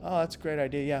says, oh, that's a great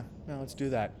idea. Yeah, let's do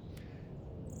that.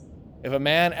 If a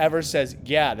man ever says,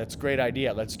 yeah, that's a great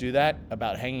idea, let's do that,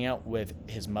 about hanging out with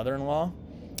his mother-in-law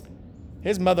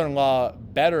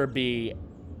better be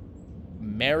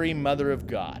Mary, Mother of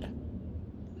God.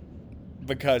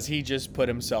 Because he just put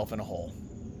himself in a hole.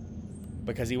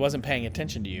 Because he wasn't paying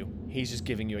attention to you. He's just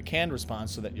giving you a canned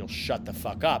response so that you'll shut the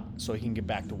fuck up so he can get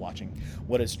back to watching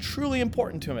what is truly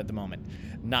important to him at the moment.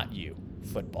 Not you.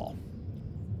 Football.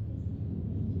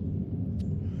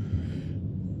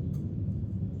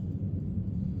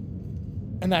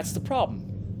 And that's the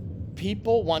problem.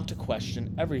 People want to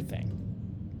question everything.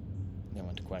 They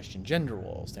want to question gender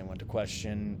roles. They want to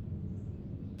question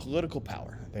political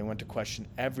power. They want to question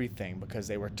everything because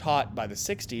they were taught by the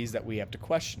 60s that we have to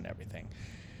question everything.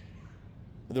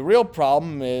 The real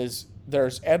problem is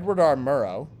there's Edward R.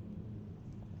 Murrow,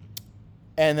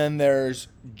 and then there's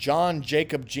John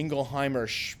Jacob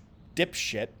Jingleheimer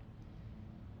dipshit,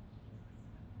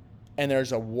 and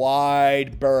there's a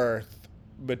wide berth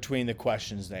between the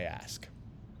questions they ask.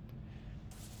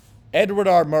 Edward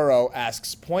R. Murrow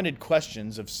asks pointed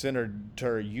questions of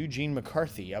Senator Eugene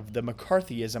McCarthy of the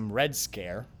McCarthyism Red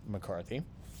Scare, McCarthy.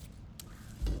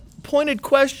 Pointed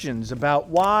questions about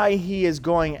why he is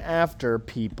going after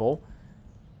people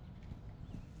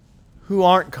who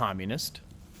aren't communist,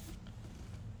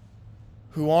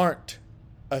 who aren't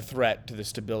a threat to the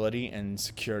stability and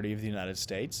security of the United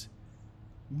States,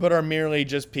 but are merely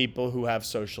just people who have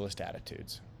socialist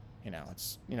attitudes.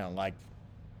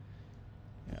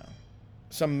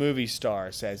 some movie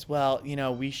star says, well,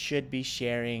 we should be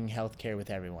sharing healthcare with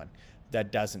everyone.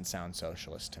 That doesn't sound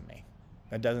socialist to me.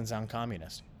 That doesn't sound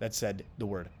communist. That said the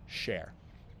word share.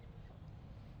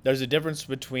 There's a difference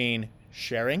between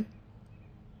sharing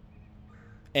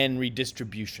and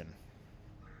redistribution.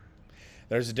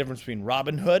 There's a difference between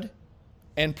Robin Hood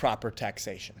and proper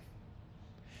taxation.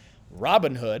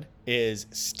 Robin Hood is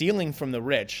stealing from the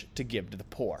rich to give to the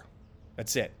poor.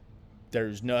 That's it.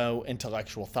 There's no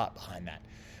intellectual thought behind that.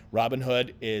 Robin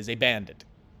Hood is a bandit.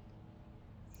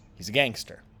 He's a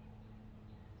gangster.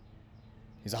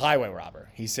 He's a highway robber.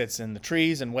 He sits in the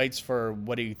trees and waits for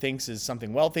what he thinks is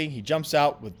something wealthy. He jumps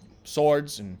out with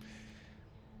swords and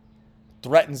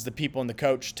threatens the people in the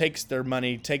coach, takes their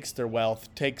money, takes their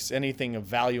wealth, takes anything of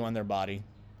value on their body,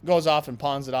 goes off and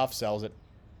pawns it off, sells it,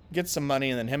 gets some money,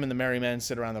 and then him and the merry men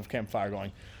sit around the campfire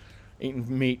going, eating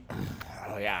meat.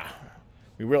 Oh, yeah.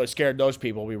 We really scared those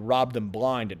people. We robbed them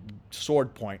blind at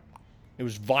sword point. It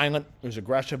was violent. It was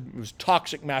aggressive. It was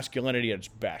toxic masculinity at its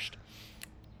best.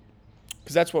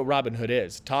 Because that's what Robin Hood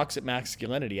is. Toxic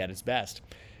masculinity at its best.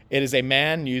 It is a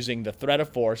man using the threat of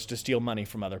force to steal money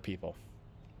from other people.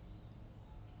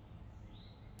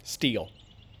 Steal.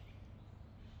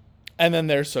 And then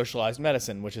there's socialized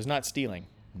medicine, which is not stealing.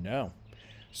 No.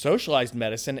 Socialized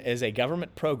medicine is a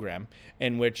government program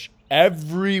in which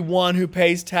everyone who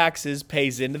pays taxes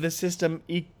pays into the system.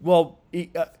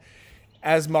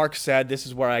 As Marx said, this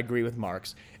is where I agree with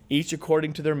Marx, each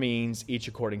according to their means, each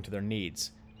according to their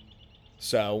needs.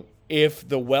 So if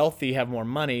the wealthy have more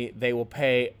money, they will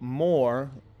pay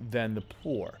more than the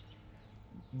poor.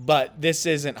 But this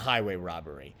isn't highway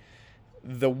robbery.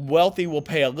 The wealthy will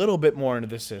pay a little bit more into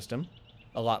the system,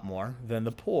 a lot more than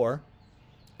the poor,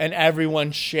 and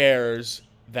everyone shares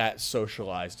that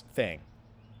socialized thing.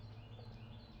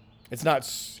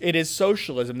 It is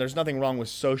socialism. There's nothing wrong with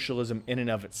socialism in and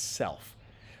of itself.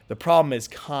 The problem is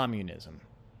communism.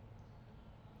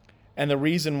 And the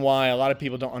reason why a lot of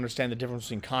people don't understand the difference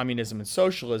between communism and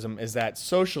socialism is that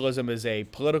socialism is a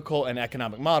political and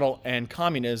economic model, and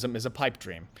communism is a pipe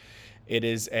dream. It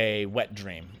is a wet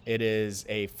dream. It is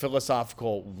a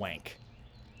philosophical wank.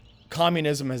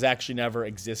 Communism has actually never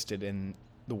existed in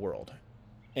the world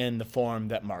in the form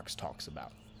that Marx talks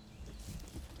about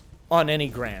on any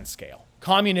grand scale.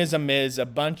 Communism is a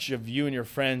bunch of you and your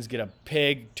friends get a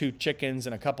pig, 2 chickens,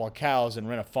 and a couple of cows and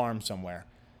rent a farm somewhere.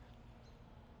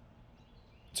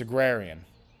 It's agrarian.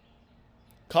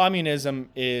 Communism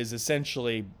is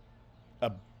essentially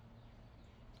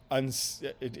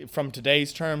from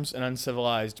today's terms, an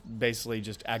uncivilized, basically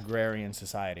just agrarian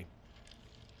society.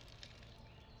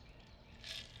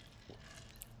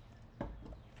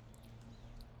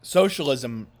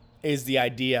 Socialism is the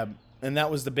idea, and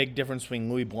that was the big difference between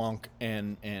Louis Blanc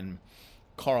and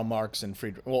Karl Marx and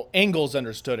Friedrich. Well, Engels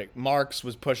understood it. Marx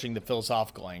was pushing the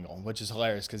philosophical angle, which is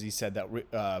hilarious because he said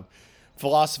that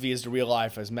philosophy is to real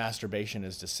life as masturbation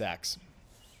is to sex.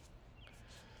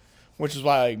 Which is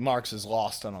why Marx is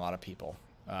lost on a lot of people.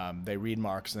 They read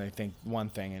Marx and they think one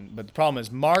thing. But the problem is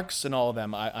Marx and all of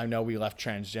them, I know we left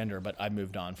transgender, but I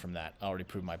moved on from that. I already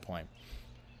proved my point.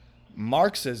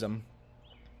 Marxism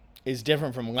is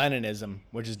different from Leninism,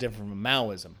 which is different from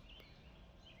Maoism.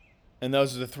 And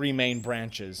those are the 3 main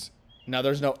branches. Now,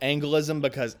 there's no Engelism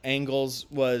because Engels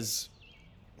was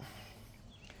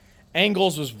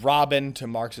Robin to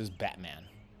Marx's Batman.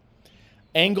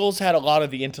 Engels had a lot of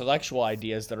the intellectual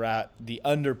ideas that are at the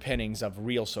underpinnings of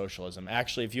real socialism.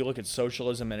 Actually, if you look at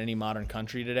socialism in any modern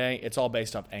country today, it's all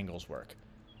based off Engels' work.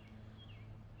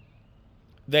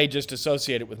 They just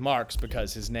associate it with Marx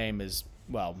because his name is,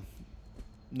 well,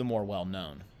 the more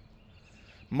well-known.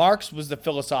 Marx was the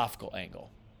philosophical angle.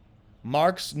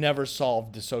 Marx never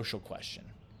solved the social question.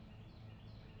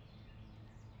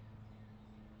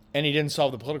 And he didn't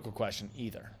solve the political question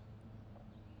either.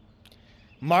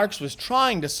 Marx was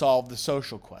trying to solve the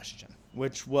social question,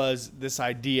 which was this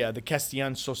idea, the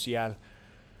question sociale.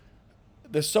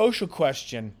 The social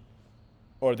question,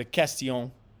 or the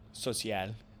question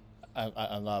sociale,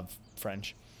 I love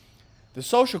French. The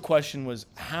social question was,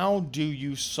 how do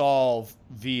you solve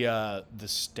via the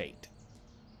state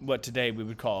what today we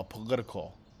would call a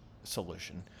political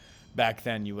solution? Back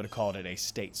then you would have called it a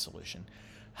state solution.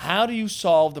 How do you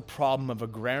solve the problem of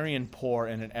agrarian poor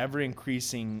in an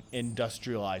ever-increasing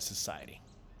industrialized society?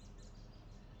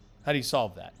 How do you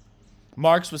solve that?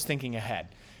 Marx was thinking ahead.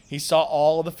 He saw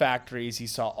all of the factories. He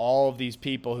saw all of these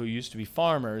people who used to be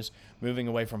farmers moving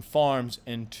away from farms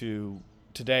into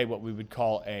today what we would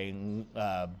call a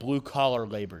blue-collar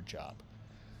labor job.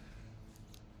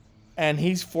 And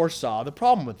he foresaw the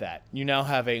problem with that. You now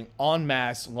have a en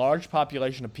masse large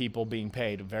population of people being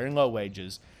paid very low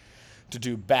wages to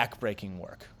do backbreaking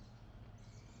work,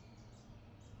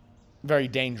 very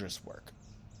dangerous work,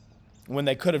 when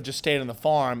they could have just stayed on the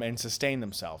farm and sustained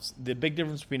themselves. The big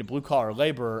difference between a blue-collar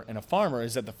laborer and a farmer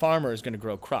is that the farmer is going to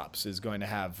grow crops, is going to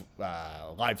have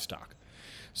livestock.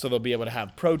 So they'll be able to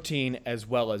have protein as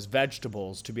well as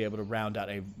vegetables to be able to round out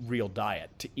a real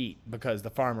diet to eat, because the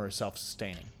farmer is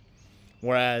self-sustaining.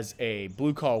 Whereas a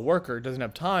blue-collar worker doesn't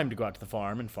have time to go out to the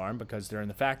farm and farm because they're in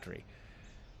the factory.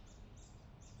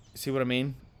 See what I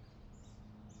mean?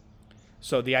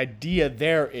 So the idea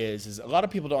there is a lot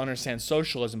of people don't understand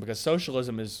socialism, because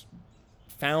socialism is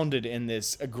founded in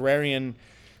this agrarian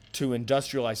to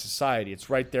industrialized society. It's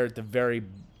right there at the very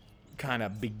kind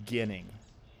of beginning,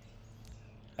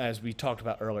 as we talked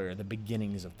about earlier, the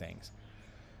beginnings of things.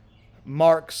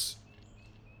 Marx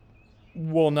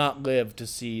will not live to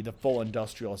see the full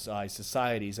industrialized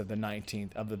societies of the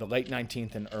late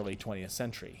 19th and early 20th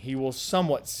century. He will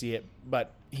somewhat see it,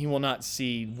 but he will not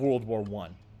see World War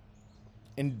I,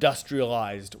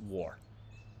 industrialized war.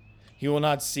 He will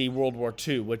not see World War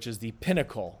II, which is the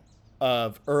pinnacle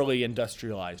of early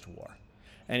industrialized war.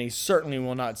 And he certainly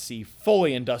will not see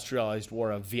fully industrialized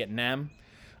war of Vietnam,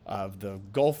 of the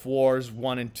Gulf Wars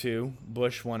 1 and 2,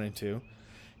 Bush 1 and 2.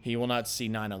 He will not see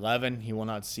 9/11. He will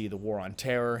not see the war on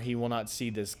terror. He will not see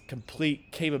this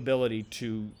complete capability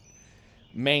to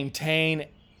maintain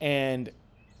and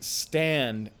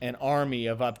stand an army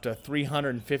of up to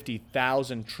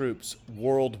 350,000 troops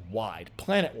worldwide,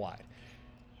 planet-wide.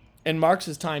 In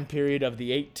Marx's time period of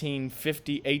the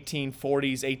 1840s,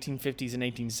 1850s, and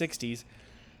 1860s,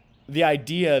 the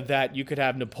idea that you could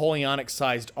have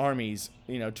Napoleonic-sized armies,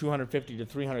 250 to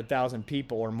 300,000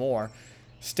 people or more,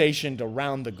 stationed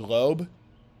around the globe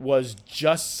was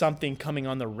just something coming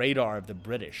on the radar of the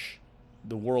British,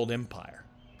 the world empire.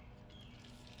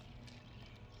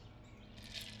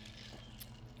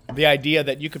 The idea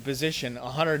that you could position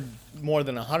more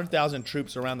than 100,000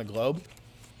 troops around the globe,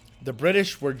 the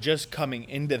British were just coming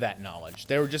into that knowledge.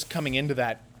 They were just coming into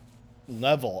that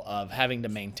level of having to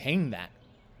maintain that.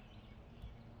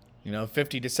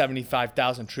 50 to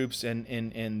 75,000 troops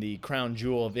in the crown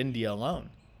jewel of India alone.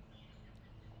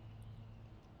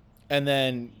 And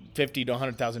then 50 to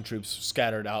 100,000 troops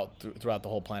scattered out throughout the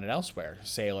whole planet elsewhere.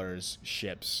 Sailors,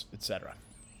 ships, etc.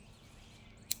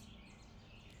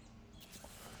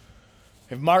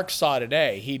 If Marx saw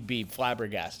today, he'd be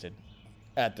flabbergasted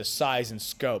at the size and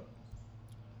scope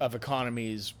of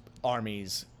economies,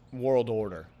 armies, world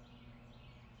order.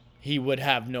 He would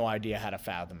have no idea how to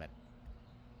fathom it.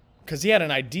 Because he had an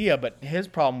idea, but his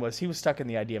problem was he was stuck in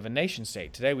the idea of a nation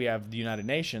state. Today we have the United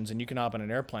Nations, and you can hop on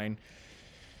an airplane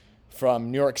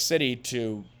from New York City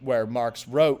to where Marx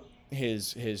wrote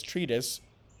his treatise,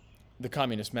 The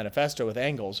Communist Manifesto with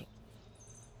Engels.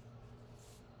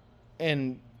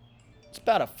 And it's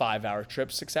about a 5-hour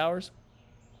trip, 6 hours,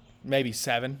 maybe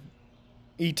 7.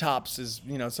 ETOPS is,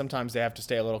 sometimes they have to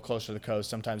stay a little closer to the coast.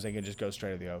 Sometimes they can just go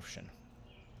straight to the ocean.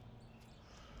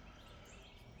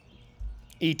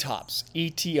 ETOPS,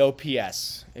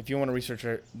 ETOPS. If you want to research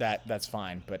that, that's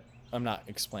fine, but I'm not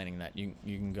explaining that. You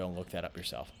can go and look that up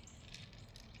yourself.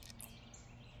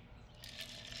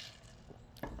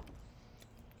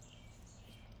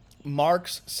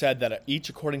 Marx said that each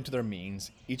according to their means,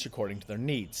 each according to their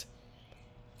needs.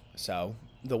 So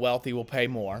the wealthy will pay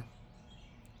more,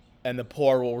 and the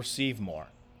poor will receive more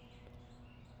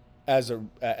as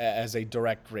a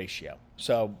direct ratio.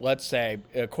 So let's say,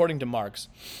 according to Marx,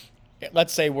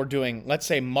 let's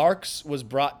say Marx was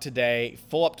brought today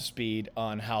full up to speed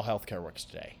on how healthcare works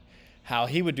today. How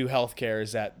he would do healthcare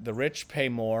is that the rich pay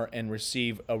more and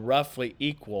receive a roughly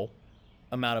equal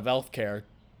amount of healthcare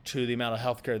to the amount of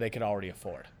healthcare they could already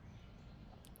afford.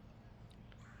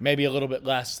 Maybe a little bit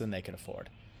less than they could afford.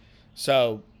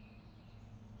 So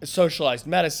socialized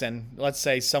medicine, let's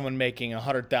say someone making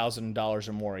 $100,000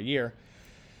 or more a year,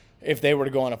 if they were to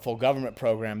go on a full government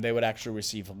program, they would actually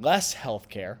receive less health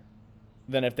care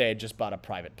than if they had just bought a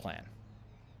private plan.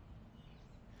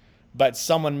 But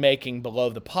someone making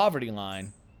below the poverty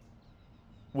line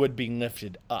would be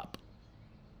lifted up,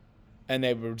 and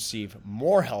they would receive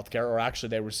more health care, or actually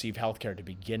they receive health care to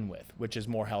begin with, which is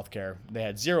more health care. They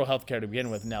had zero health care to begin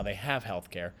with, now they have health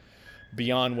care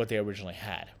beyond what they originally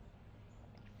had.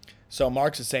 So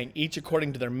Marx is saying each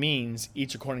according to their means,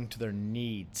 each according to their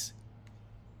needs.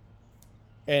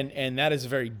 And that is a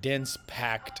very dense,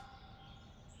 packed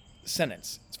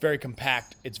sentence. It's very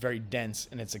compact, it's very dense,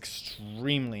 and it's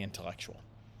extremely intellectual.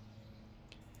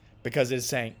 Because it's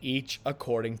saying each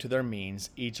according to their means,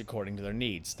 each according to their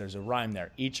needs. There's a rhyme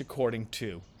there, each according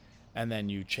to, and then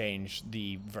you change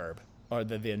the verb, or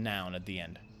the noun at the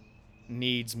end.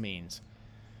 Needs, means.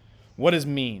 What is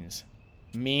means?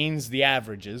 means, the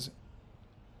averages,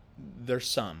 their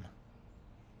sum,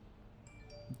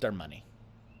 their money.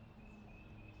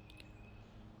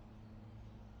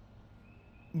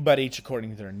 But each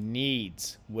according to their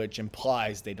needs, which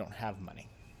implies they don't have money.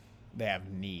 They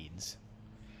have needs.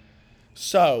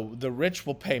 So the rich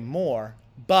will pay more,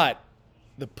 but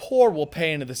the poor will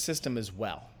pay into the system as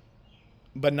well,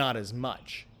 but not as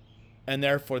much. And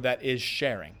therefore, that is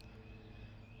sharing.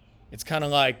 It's kind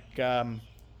of like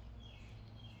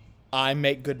I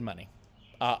make good money.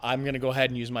 I'm going to go ahead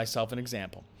and use myself as an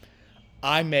example.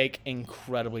 I make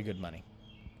incredibly good money.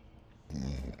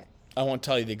 I won't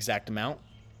tell you the exact amount.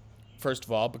 First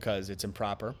of all, because it's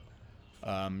improper.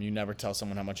 You never tell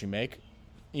someone how much you make,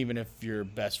 even if you're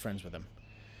best friends with them.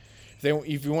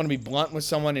 If you want to be blunt with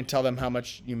someone and tell them how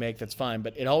much you make, that's fine.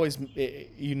 But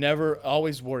you never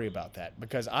always worry about that,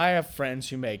 because I have friends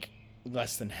who make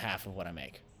less than half of what I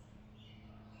make.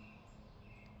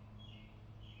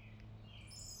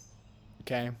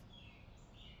 Okay?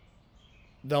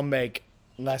 They'll make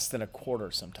less than a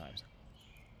quarter sometimes.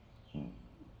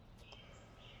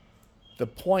 The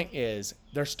point is,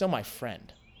 they're still my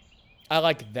friend. I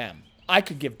like them. I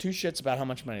could give two shits about how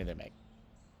much money they make.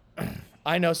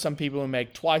 I know some people who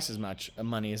make twice as much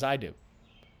money as I do.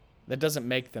 That doesn't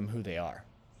make them who they are.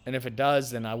 And if it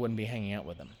does, then I wouldn't be hanging out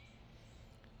with them.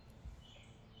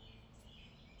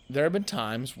 There have been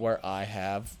times where I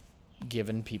have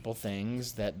given people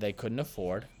things that they couldn't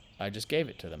afford. I just gave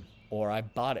it to them. Or I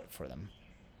bought it for them.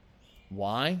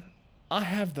 Why? I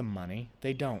have the money.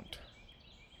 They don't.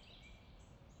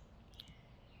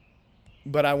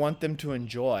 But I want them to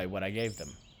enjoy what I gave them.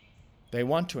 They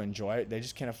want to enjoy it. They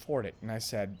just can't afford it. And I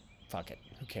said, fuck it.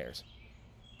 Who cares?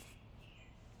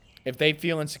 If they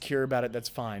feel insecure about it, that's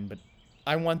fine. But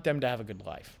I want them to have a good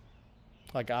life.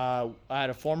 Like, I had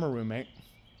a former roommate.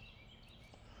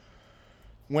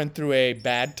 Went through a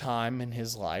bad time in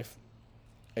his life.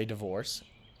 A divorce.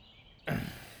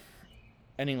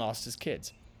 And he lost his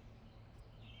kids.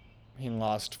 He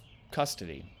lost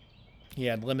custody. He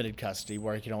had limited custody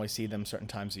where he could only see them certain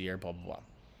times a year, blah, blah, blah.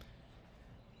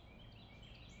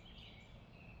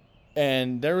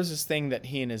 And there was this thing that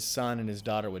he and his son and his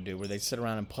daughter would do where they'd sit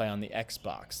around and play on the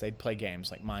Xbox. They'd play games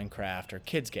like Minecraft or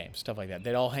kids games, stuff like that.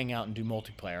 They'd all hang out and do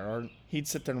multiplayer. Or he'd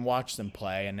sit there and watch them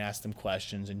play and ask them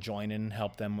questions and join in and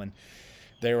help them when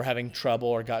they were having trouble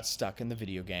or got stuck in the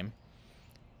video game.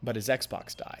 But his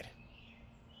Xbox died.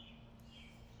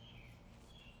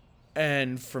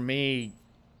 And for me,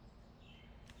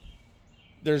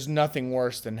 there's nothing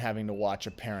worse than having to watch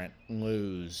a parent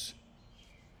lose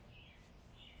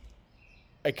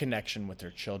a connection with their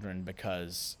children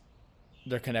because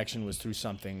their connection was through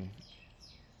something,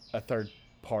 a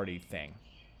third-party thing.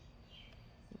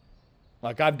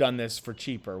 Like, I've done this for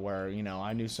cheaper where,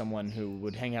 I knew someone who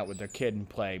would hang out with their kid and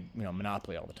play,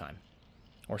 Monopoly all the time.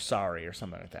 Or Sorry or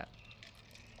something like that.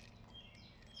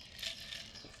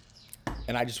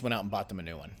 And I just went out and bought them a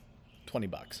new one.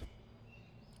 $20.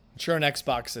 Sure, an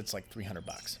Xbox, it's like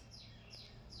 $300.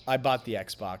 I bought the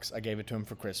Xbox. I gave it to him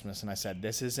for Christmas, and I said,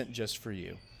 this isn't just for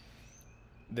you.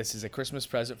 This is a Christmas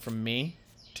present from me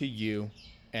to you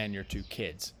and your two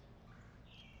kids.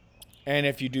 And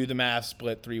if you do the math,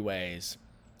 split 3 ways,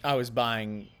 I was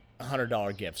buying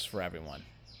 $100 gifts for everyone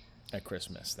at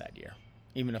Christmas that year.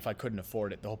 Even if I couldn't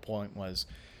afford it, the whole point was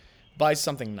buy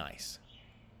something nice.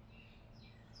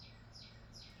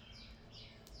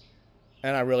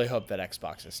 And I really hope that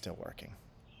Xbox is still working.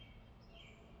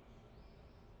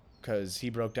 Because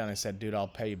he broke down and said, dude, I'll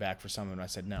pay you back for some of it. And I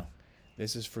said, no,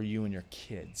 this is for you and your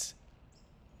kids.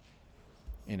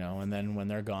 And then when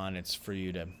they're gone, it's for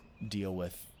you to deal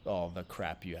with all the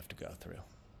crap you have to go through.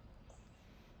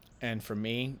 And for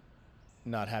me,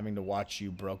 not having to watch you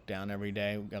broke down every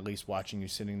day, at least watching you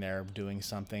sitting there doing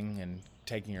something and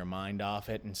taking your mind off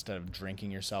it instead of drinking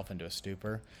yourself into a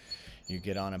stupor, you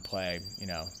get on and play,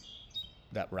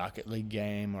 that Rocket League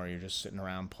game, or you're just sitting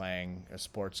around playing a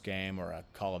sports game or a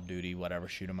Call of Duty, whatever,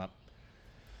 shoot 'em up.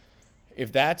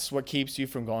 If that's what keeps you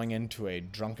from going into a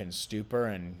drunken stupor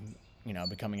and,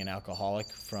 becoming an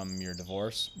alcoholic from your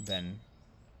divorce, then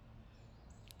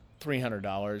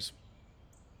 $300,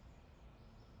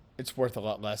 it's worth a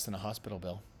lot less than a hospital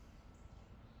bill.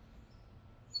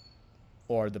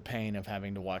 Or the pain of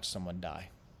having to watch someone die.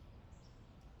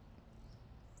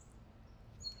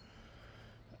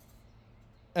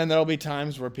 And there'll be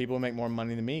times where people who make more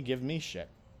money than me give me shit.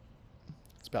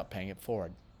 It's about paying it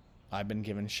forward. I've been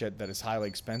given shit that is highly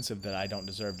expensive that I don't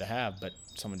deserve to have, but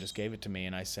someone just gave it to me,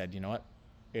 and I said, you know what?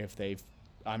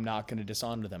 I'm not going to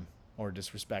dishonor them or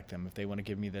disrespect them. If they want to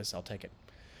give me this, I'll take it.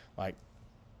 Like,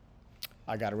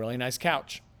 I got a really nice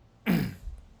couch.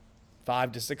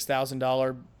 $5,000 to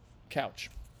 $6,000 couch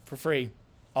for free.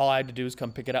 All I had to do was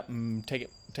come pick it up and take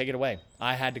it away.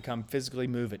 I had to come physically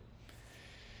move it.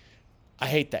 I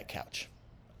hate that couch.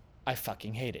 I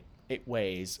fucking hate it. It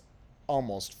weighs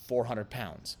almost 400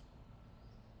 pounds.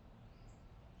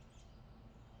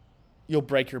 You'll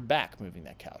break your back moving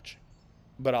that couch.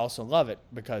 But I also love it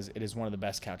because it is one of the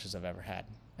best couches I've ever had.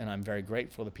 And I'm very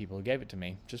grateful to the people who gave it to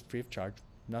me, just free of charge.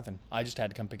 Nothing. I just had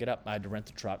to come pick it up. I had to rent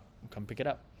the truck and come pick it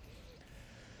up.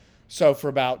 So for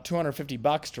about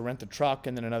 $250 to rent the truck,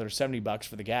 and then another $70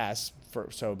 for the gas,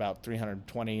 so about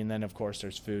 $320, and then of course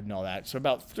there's food and all that. So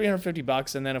about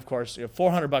 $350, and then of course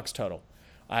 $400 total.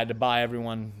 I had to buy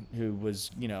everyone who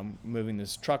was moving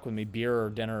this truck with me beer or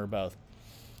dinner or both.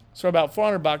 So about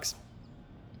 $400,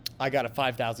 I got a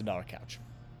 $5,000 couch.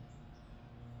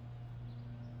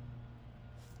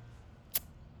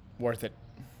 Worth it.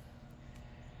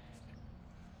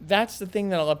 That's the thing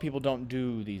that a lot of people don't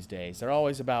do these days. They're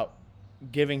always about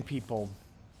giving people,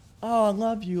 oh, I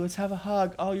love you, let's have a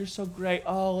hug, oh, you're so great,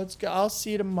 oh, let's go, I'll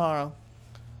see you tomorrow.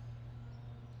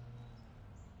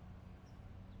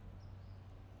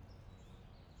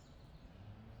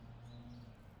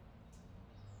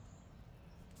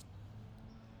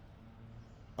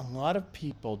 A lot of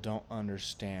people don't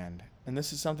understand, and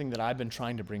this is something that I've been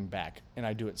trying to bring back, and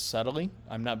I do it subtly.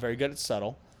 I'm not very good at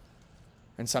subtle,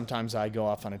 and sometimes I go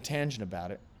off on a tangent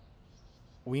about it.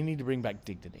 We need to bring back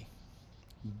dignity.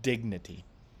 Dignity.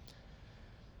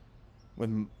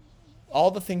 With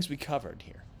all the things we covered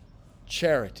here: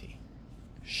 charity,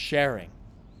 sharing,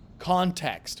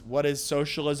 context. What is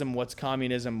socialism? What's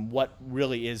communism? What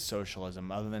really is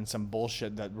socialism other than some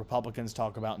bullshit that Republicans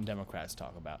talk about and Democrats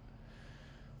talk about?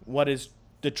 What is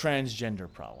the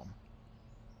transgender problem?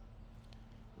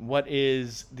 What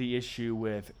is the issue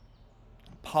with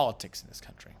politics in this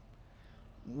country?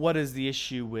 What is the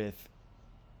issue with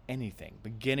anything?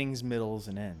 Beginnings, middles,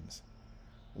 and ends.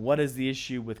 What is the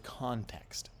issue with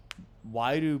context?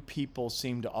 Why do people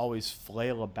seem to always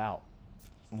flail about?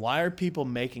 Why are people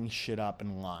making shit up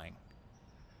and lying?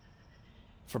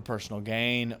 For personal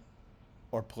gain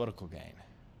or political gain?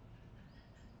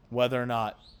 Whether or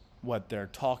not what they're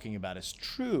talking about is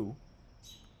true,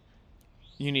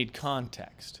 you need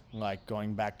context. Like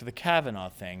going back to the Kavanaugh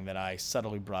thing that I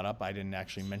subtly brought up. I didn't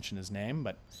actually mention his name,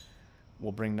 but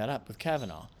we'll bring that up with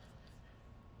Kavanaugh.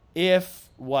 If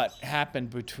what happened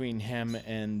between him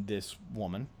and this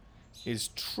woman is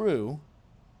true,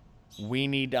 we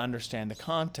need to understand the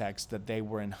context that they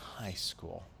were in high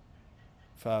school.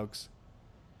 Folks,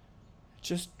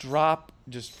 just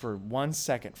for 1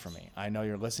 second for me. I know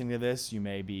you're listening to this. You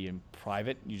may be in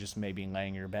private. You just may be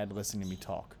laying in your bed listening to me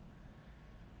talk.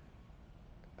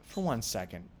 For 1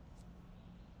 second,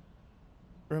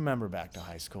 remember back to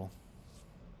high school.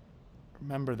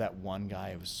 Remember that one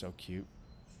guy who was so cute?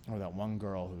 Or that one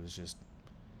girl who was just,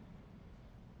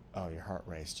 oh, your heart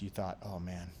raced. You thought, oh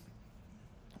man,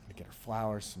 I'm going to get her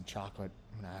flowers, some chocolate.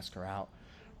 I'm going to ask her out.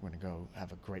 We're going to go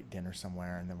have a great dinner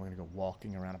somewhere, and then we're going to go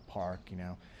walking around a park, It's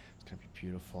going to be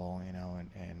beautiful, and I'm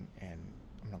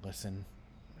going to listen,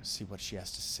 I'm going to see what she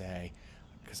has to say,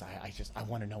 because I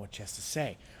want to know what she has to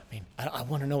say. I mean, I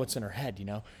want to know what's in her head,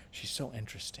 She's so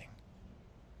interesting.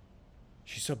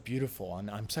 She's so beautiful,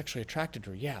 and I'm sexually attracted to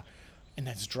her, yeah. And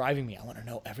that's driving me. I want to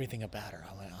know everything about her.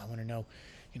 I want to know,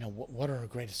 what are her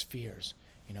greatest fears?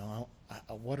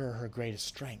 What are her greatest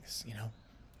strengths?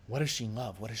 What does she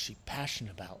love? What is she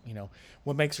passionate about?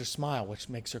 What makes her smile? What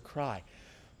makes her cry?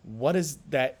 What is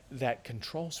that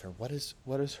controls her? What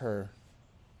is her,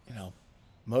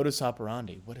 modus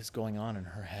operandi? What is going on in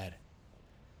her head?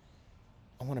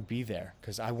 I want to be there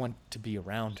because I want to be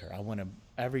around her.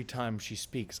 Every time she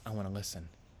speaks, I want to listen.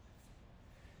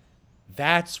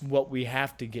 That's what we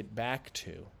have to get back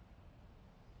to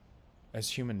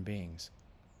as human beings.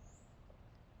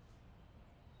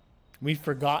 We've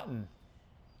forgotten.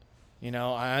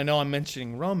 I know I'm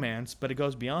mentioning romance, but it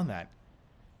goes beyond that.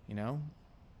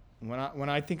 When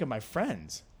I think of my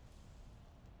friends,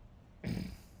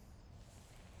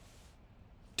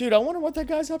 dude, I wonder what that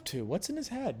guy's up to. What's in his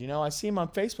head? I see him on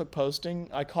Facebook posting.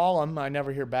 I call him. I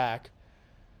never hear back.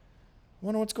 I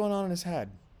wonder what's going on in his head.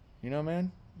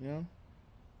 Man?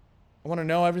 I want to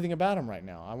know everything about him right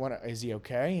now. Is he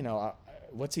okay?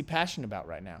 What's he passionate about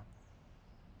right now?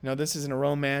 This isn't a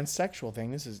romance, sexual thing.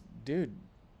 This is, dude,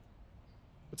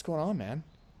 what's going on, man?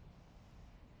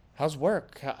 How's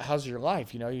work? How's your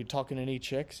life? You talking to any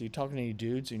chicks? Are you talking to any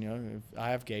dudes?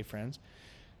 I have gay friends.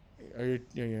 Or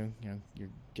you're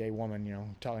gay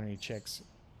woman, talking to any chicks.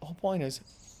 The whole point is,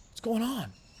 what's going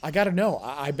on? I got to know.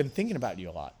 I've been thinking about you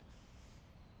a lot.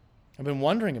 I've been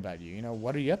wondering about you.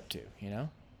 What are you up to,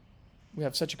 We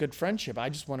have such a good friendship. I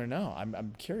just want to know.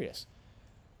 I'm curious.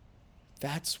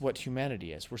 That's what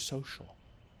humanity is. We're social.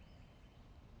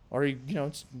 Or,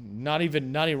 it's not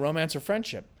even romance or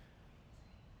friendship.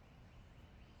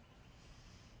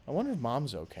 I wonder if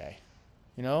mom's okay.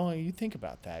 You think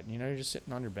about that. You're just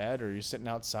sitting on your bed or you're sitting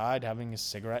outside having a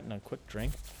cigarette and a quick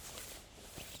drink.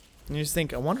 And you just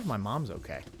think, I wonder if my mom's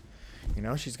okay.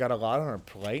 She's got a lot on her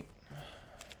plate.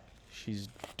 She's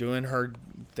doing her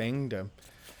thing to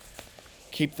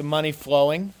keep the money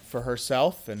flowing for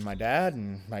herself and my dad.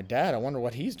 And my dad, I wonder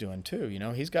what he's doing too.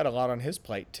 He's got a lot on his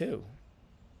plate too.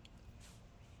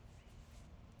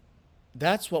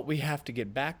 That's what we have to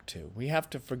get back to. We have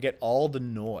to forget all the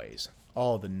noise.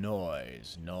 All the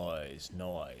noise.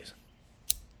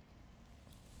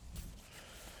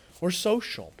 We're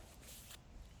social.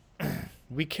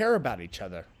 We care about each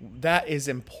other. That is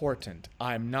important.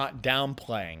 I'm not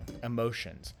downplaying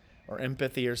emotions or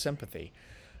empathy or sympathy.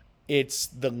 It's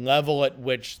the level at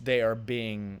which they are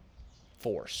being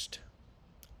forced.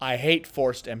 I hate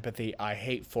forced empathy. I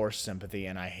hate forced sympathy.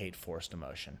 And I hate forced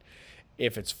emotion.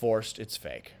 If it's forced, it's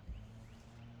fake.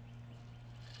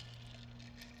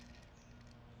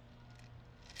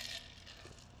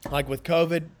 Like with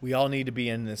COVID, we all need to be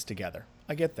in this together.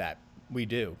 I get that. We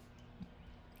do.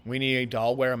 We need to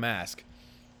all wear a mask.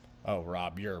 Oh,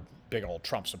 Rob, you're a big old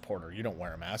Trump supporter. You don't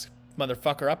wear a mask.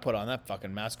 Motherfucker, I put on that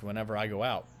fucking mask whenever I go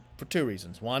out. For 2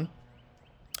 reasons. One,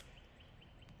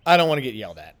 I don't want to get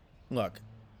yelled at. Look,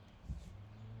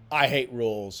 I hate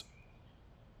rules.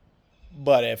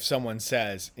 But if someone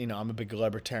says, I'm a big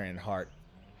libertarian at heart.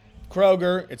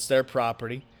 Kroger, it's their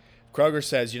property. Kroger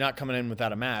says you're not coming in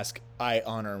without a mask. I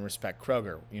honor and respect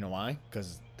Kroger. You know why?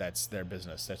 Because that's their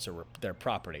business. That's their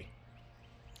property.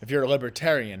 If you're a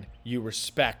libertarian, you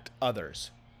respect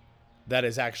others. That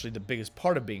is actually the biggest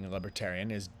part of being a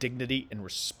libertarian is dignity and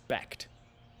respect.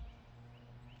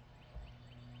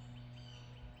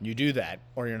 You do that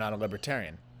or you're not a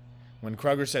libertarian. When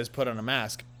Kroger says put on a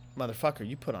mask, motherfucker,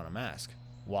 you put on a mask.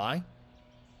 Why?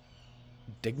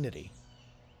 Dignity.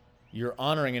 You're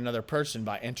honoring another person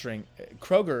by entering.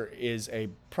 Kroger is a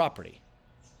property.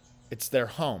 It's their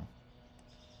home.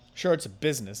 Sure, it's a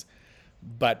business,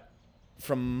 but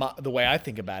from the way I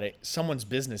think about it, someone's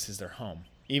business is their home.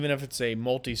 Even if it's a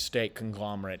multi-state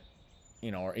conglomerate,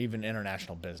 or even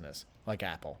international business like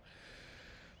Apple.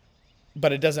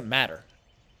 But it doesn't matter.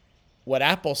 What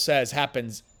Apple says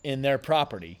happens in their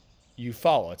property. You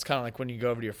follow. It's kind of like when you go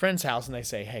over to your friend's house and they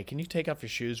say, hey, can you take off your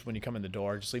shoes when you come in the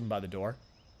door? Just leave them by the door.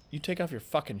 You take off your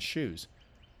fucking shoes.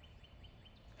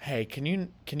 Hey, can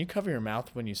you cover your mouth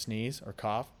when you sneeze or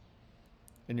cough?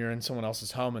 And you're in someone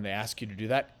else's home and they ask you to do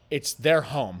that? It's their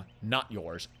home, not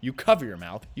yours. You cover your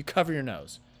mouth. You cover your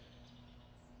nose.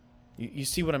 You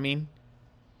see what I mean?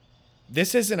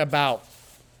 This isn't about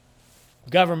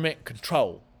government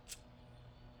control.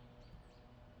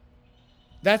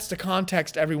 That's the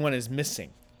context everyone is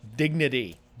missing.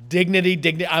 Dignity.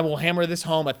 Dignity. I will hammer this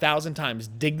home 1,000 times.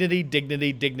 Dignity.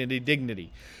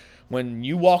 When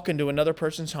you walk into another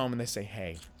person's home and they say,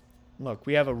 hey, look,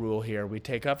 we have a rule here. We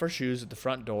take off our shoes at the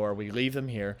front door. We leave them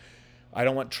here. I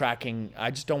don't want tracking. I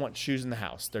just don't want shoes in the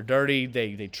house. They're dirty.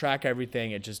 They track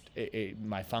everything.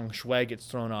 My feng shui gets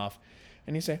thrown off.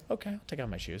 And you say, okay, I'll take off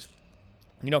my shoes.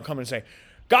 You don't come in and say,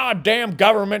 goddamn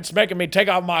government's making me take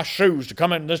off my shoes to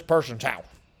come into this person's house.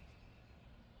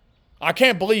 I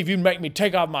can't believe you'd make me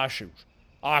take off my shoes.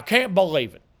 I can't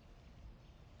believe it.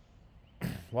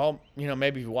 Well,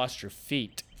 maybe if you washed your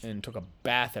feet and took a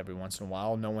bath every once in a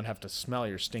while, no one would have to smell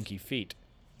your stinky feet.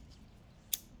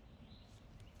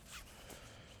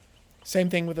 Same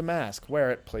thing with a mask.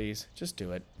 Wear it, please. Just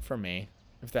do it for me,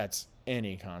 if that's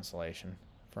any consolation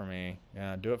for me.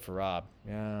 Yeah, do it for Rob.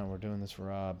 Yeah, we're doing this for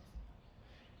Rob.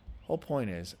 Whole point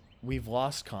is, we've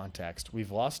lost context,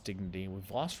 we've lost dignity,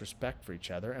 we've lost respect for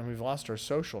each other, and we've lost our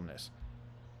socialness.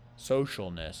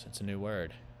 Socialness, it's a new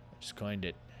word. I just coined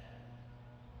it.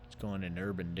 It's going in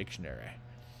Urban Dictionary.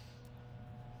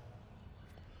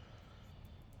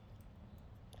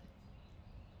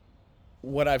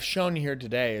 What I've shown you here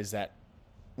today is that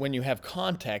when you have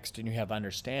context and you have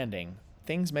understanding,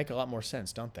 things make a lot more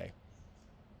sense, don't they?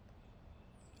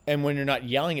 And when you're not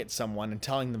yelling at someone and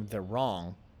telling them they're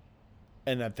wrong,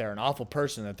 and that they're an awful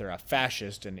person, that they're a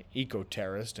fascist and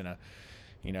eco-terrorist and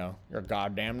you're a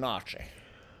goddamn Nazi.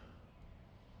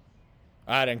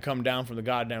 I didn't come down from the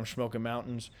goddamn Smoky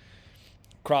Mountains,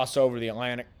 cross over the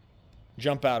Atlantic,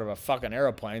 jump out of a fucking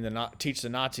airplane to teach the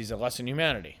Nazis a lesson in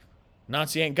humanity.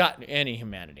 Nazi ain't got any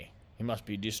humanity. He must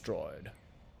be destroyed.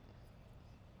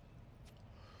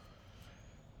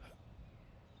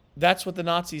 That's what the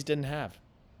Nazis didn't have.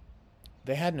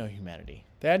 They had no humanity.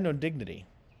 They had no dignity,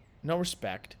 no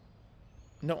respect,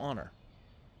 no honor.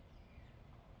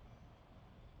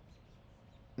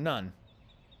 None.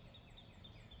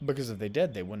 Because if they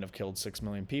did, they wouldn't have killed 6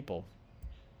 million people.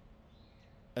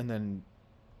 And then,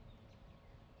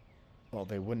 well,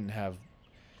 they wouldn't have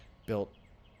built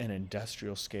an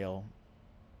industrial scale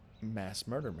mass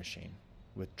murder machine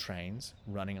with trains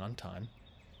running on time,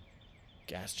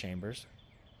 gas chambers,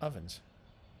 ovens,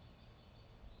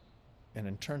 and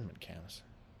internment camps.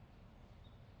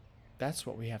 That's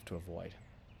what we have to avoid.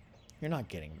 You're not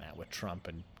getting that with Trump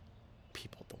and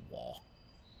people at the wall.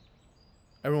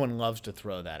 Everyone loves to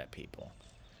throw that at people.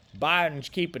 Biden's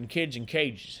keeping kids in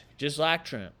cages, just like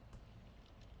Trump.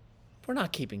 We're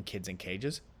not keeping kids in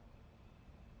cages.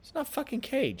 It's not a fucking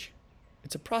cage.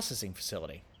 It's a processing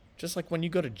facility. Just like when you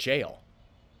go to jail.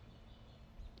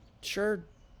 Sure,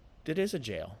 it is a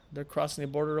jail. They're crossing the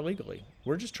border illegally.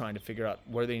 We're just trying to figure out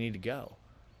where they need to go.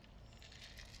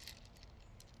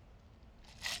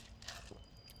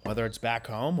 Whether it's back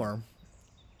home or,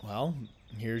 well,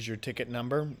 here's your ticket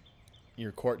number.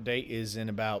 Your court date is in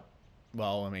about,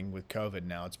 well, I mean, with COVID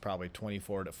now, it's probably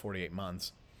 24 to 48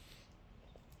 months.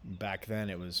 Back then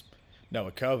it was, no,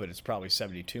 with COVID, it's probably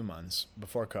 72 months.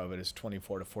 Before COVID, it's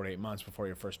 24 to 48 months before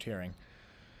your first hearing.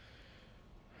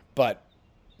 But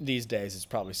these days, it's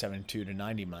probably 72 to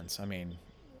 90 months. I mean,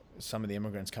 some of the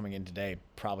immigrants coming in today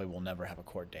probably will never have a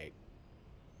court date.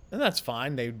 And that's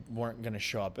fine. They weren't going to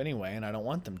show up anyway, and I don't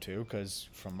want them to, because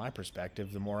from my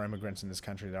perspective, the more immigrants in this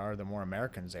country there are, the more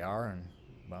Americans they are, and,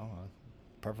 well, I'm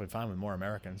perfectly fine with more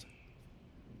Americans.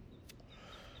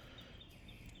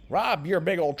 Rob, you're a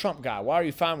big old Trump guy. Why are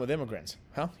you fine with immigrants?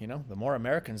 Well, you know, the more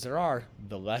Americans there are,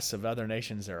 the less of other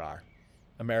nations there are.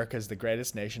 America is the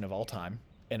greatest nation of all time,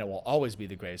 and it will always be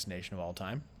the greatest nation of all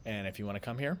time. And if you want to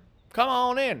come here, come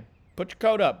on in. Put your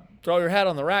coat up. Throw your hat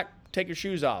on the rack. Take your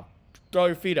shoes off. Throw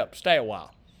your feet up. Stay a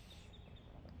while.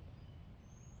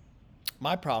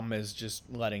 My problem is just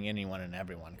letting anyone and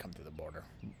everyone come through the border.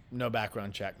 No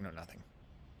background check, no nothing.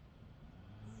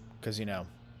 Because, you know,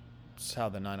 it's how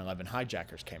the 9/11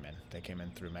 hijackers came in. They came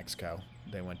in through Mexico.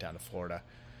 They went down to Florida.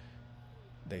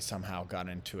 They somehow got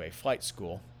into a flight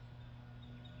school.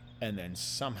 And then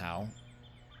somehow,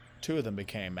 2 of them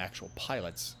became actual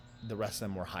pilots. The rest of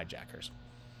them were hijackers.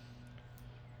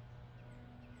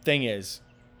 Thing is,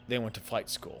 they went to flight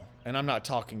school. And I'm not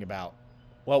talking about,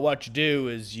 well, what you do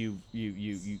is you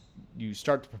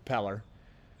start the propeller,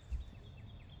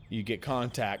 you get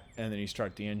contact, and then you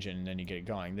start the engine, and then you get it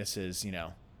going. This is, you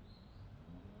know,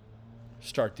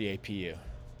 start the APU.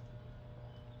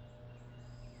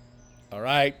 All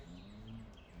right.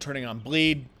 Turning on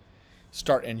bleed,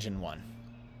 start engine 1.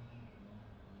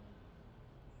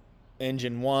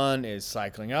 Engine 1 is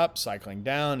cycling up, cycling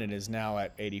down. It is now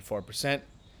at 84%.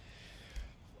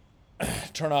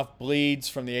 Turn off bleeds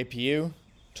from the APU.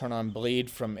 Turn on bleed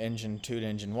from engine 2 to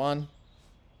engine 1.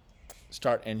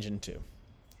 Start engine 2.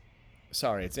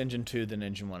 Sorry, it's engine 2, then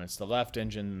engine 1. It's the left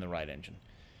engine and the right engine.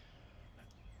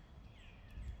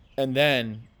 And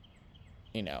then,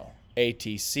 you know,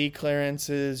 ATC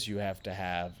clearances. You have to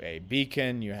have a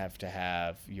beacon. You have to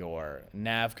have your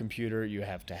nav computer. You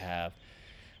have to have,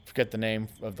 forget the name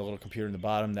of the little computer in the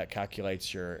bottom that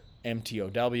calculates your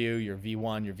MTOW, your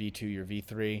V1, your V2, your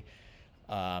V3.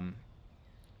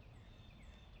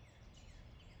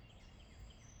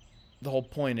 The whole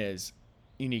point is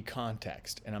you need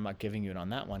context, and I'm not giving you it on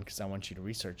that one because I want you to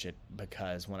research it,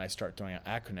 because when I start throwing out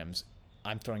acronyms,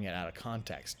 I'm throwing it out of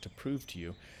context to prove to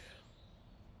you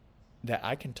that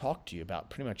I can talk to you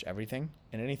about pretty much everything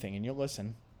and anything, and you'll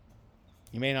listen.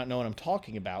 You may not know what I'm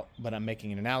talking about, but I'm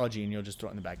making an analogy, and you'll just throw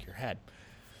it in the back of your head.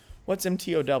 What's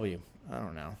MTOW? I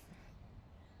don't know.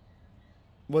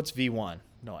 What's V1?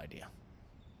 No idea.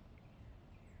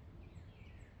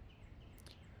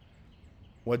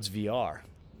 What's VR?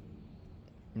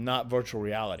 Not virtual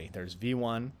reality. There's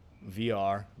V1,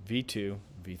 VR, V2,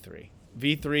 V3.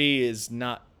 V3 is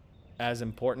not as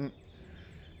important,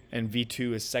 and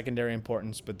V2 is secondary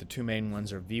importance, but the 2 main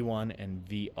ones are V1 and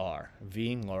VR.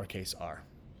 V in lowercase r.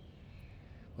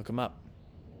 Look them up.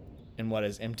 And what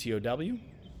is MTOW?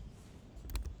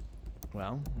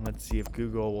 Well, let's see if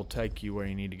Google will take you where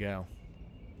you need to go.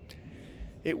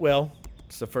 It will.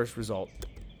 It's the first result.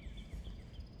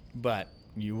 But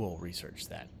you will research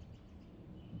that,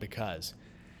 because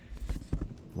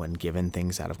when given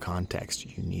things out of context,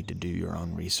 you need to do your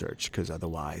own research, because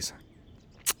otherwise,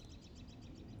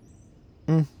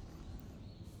 do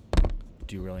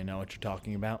you really know what you're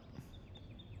talking about?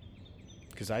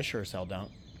 Because I sure as hell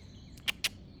don't.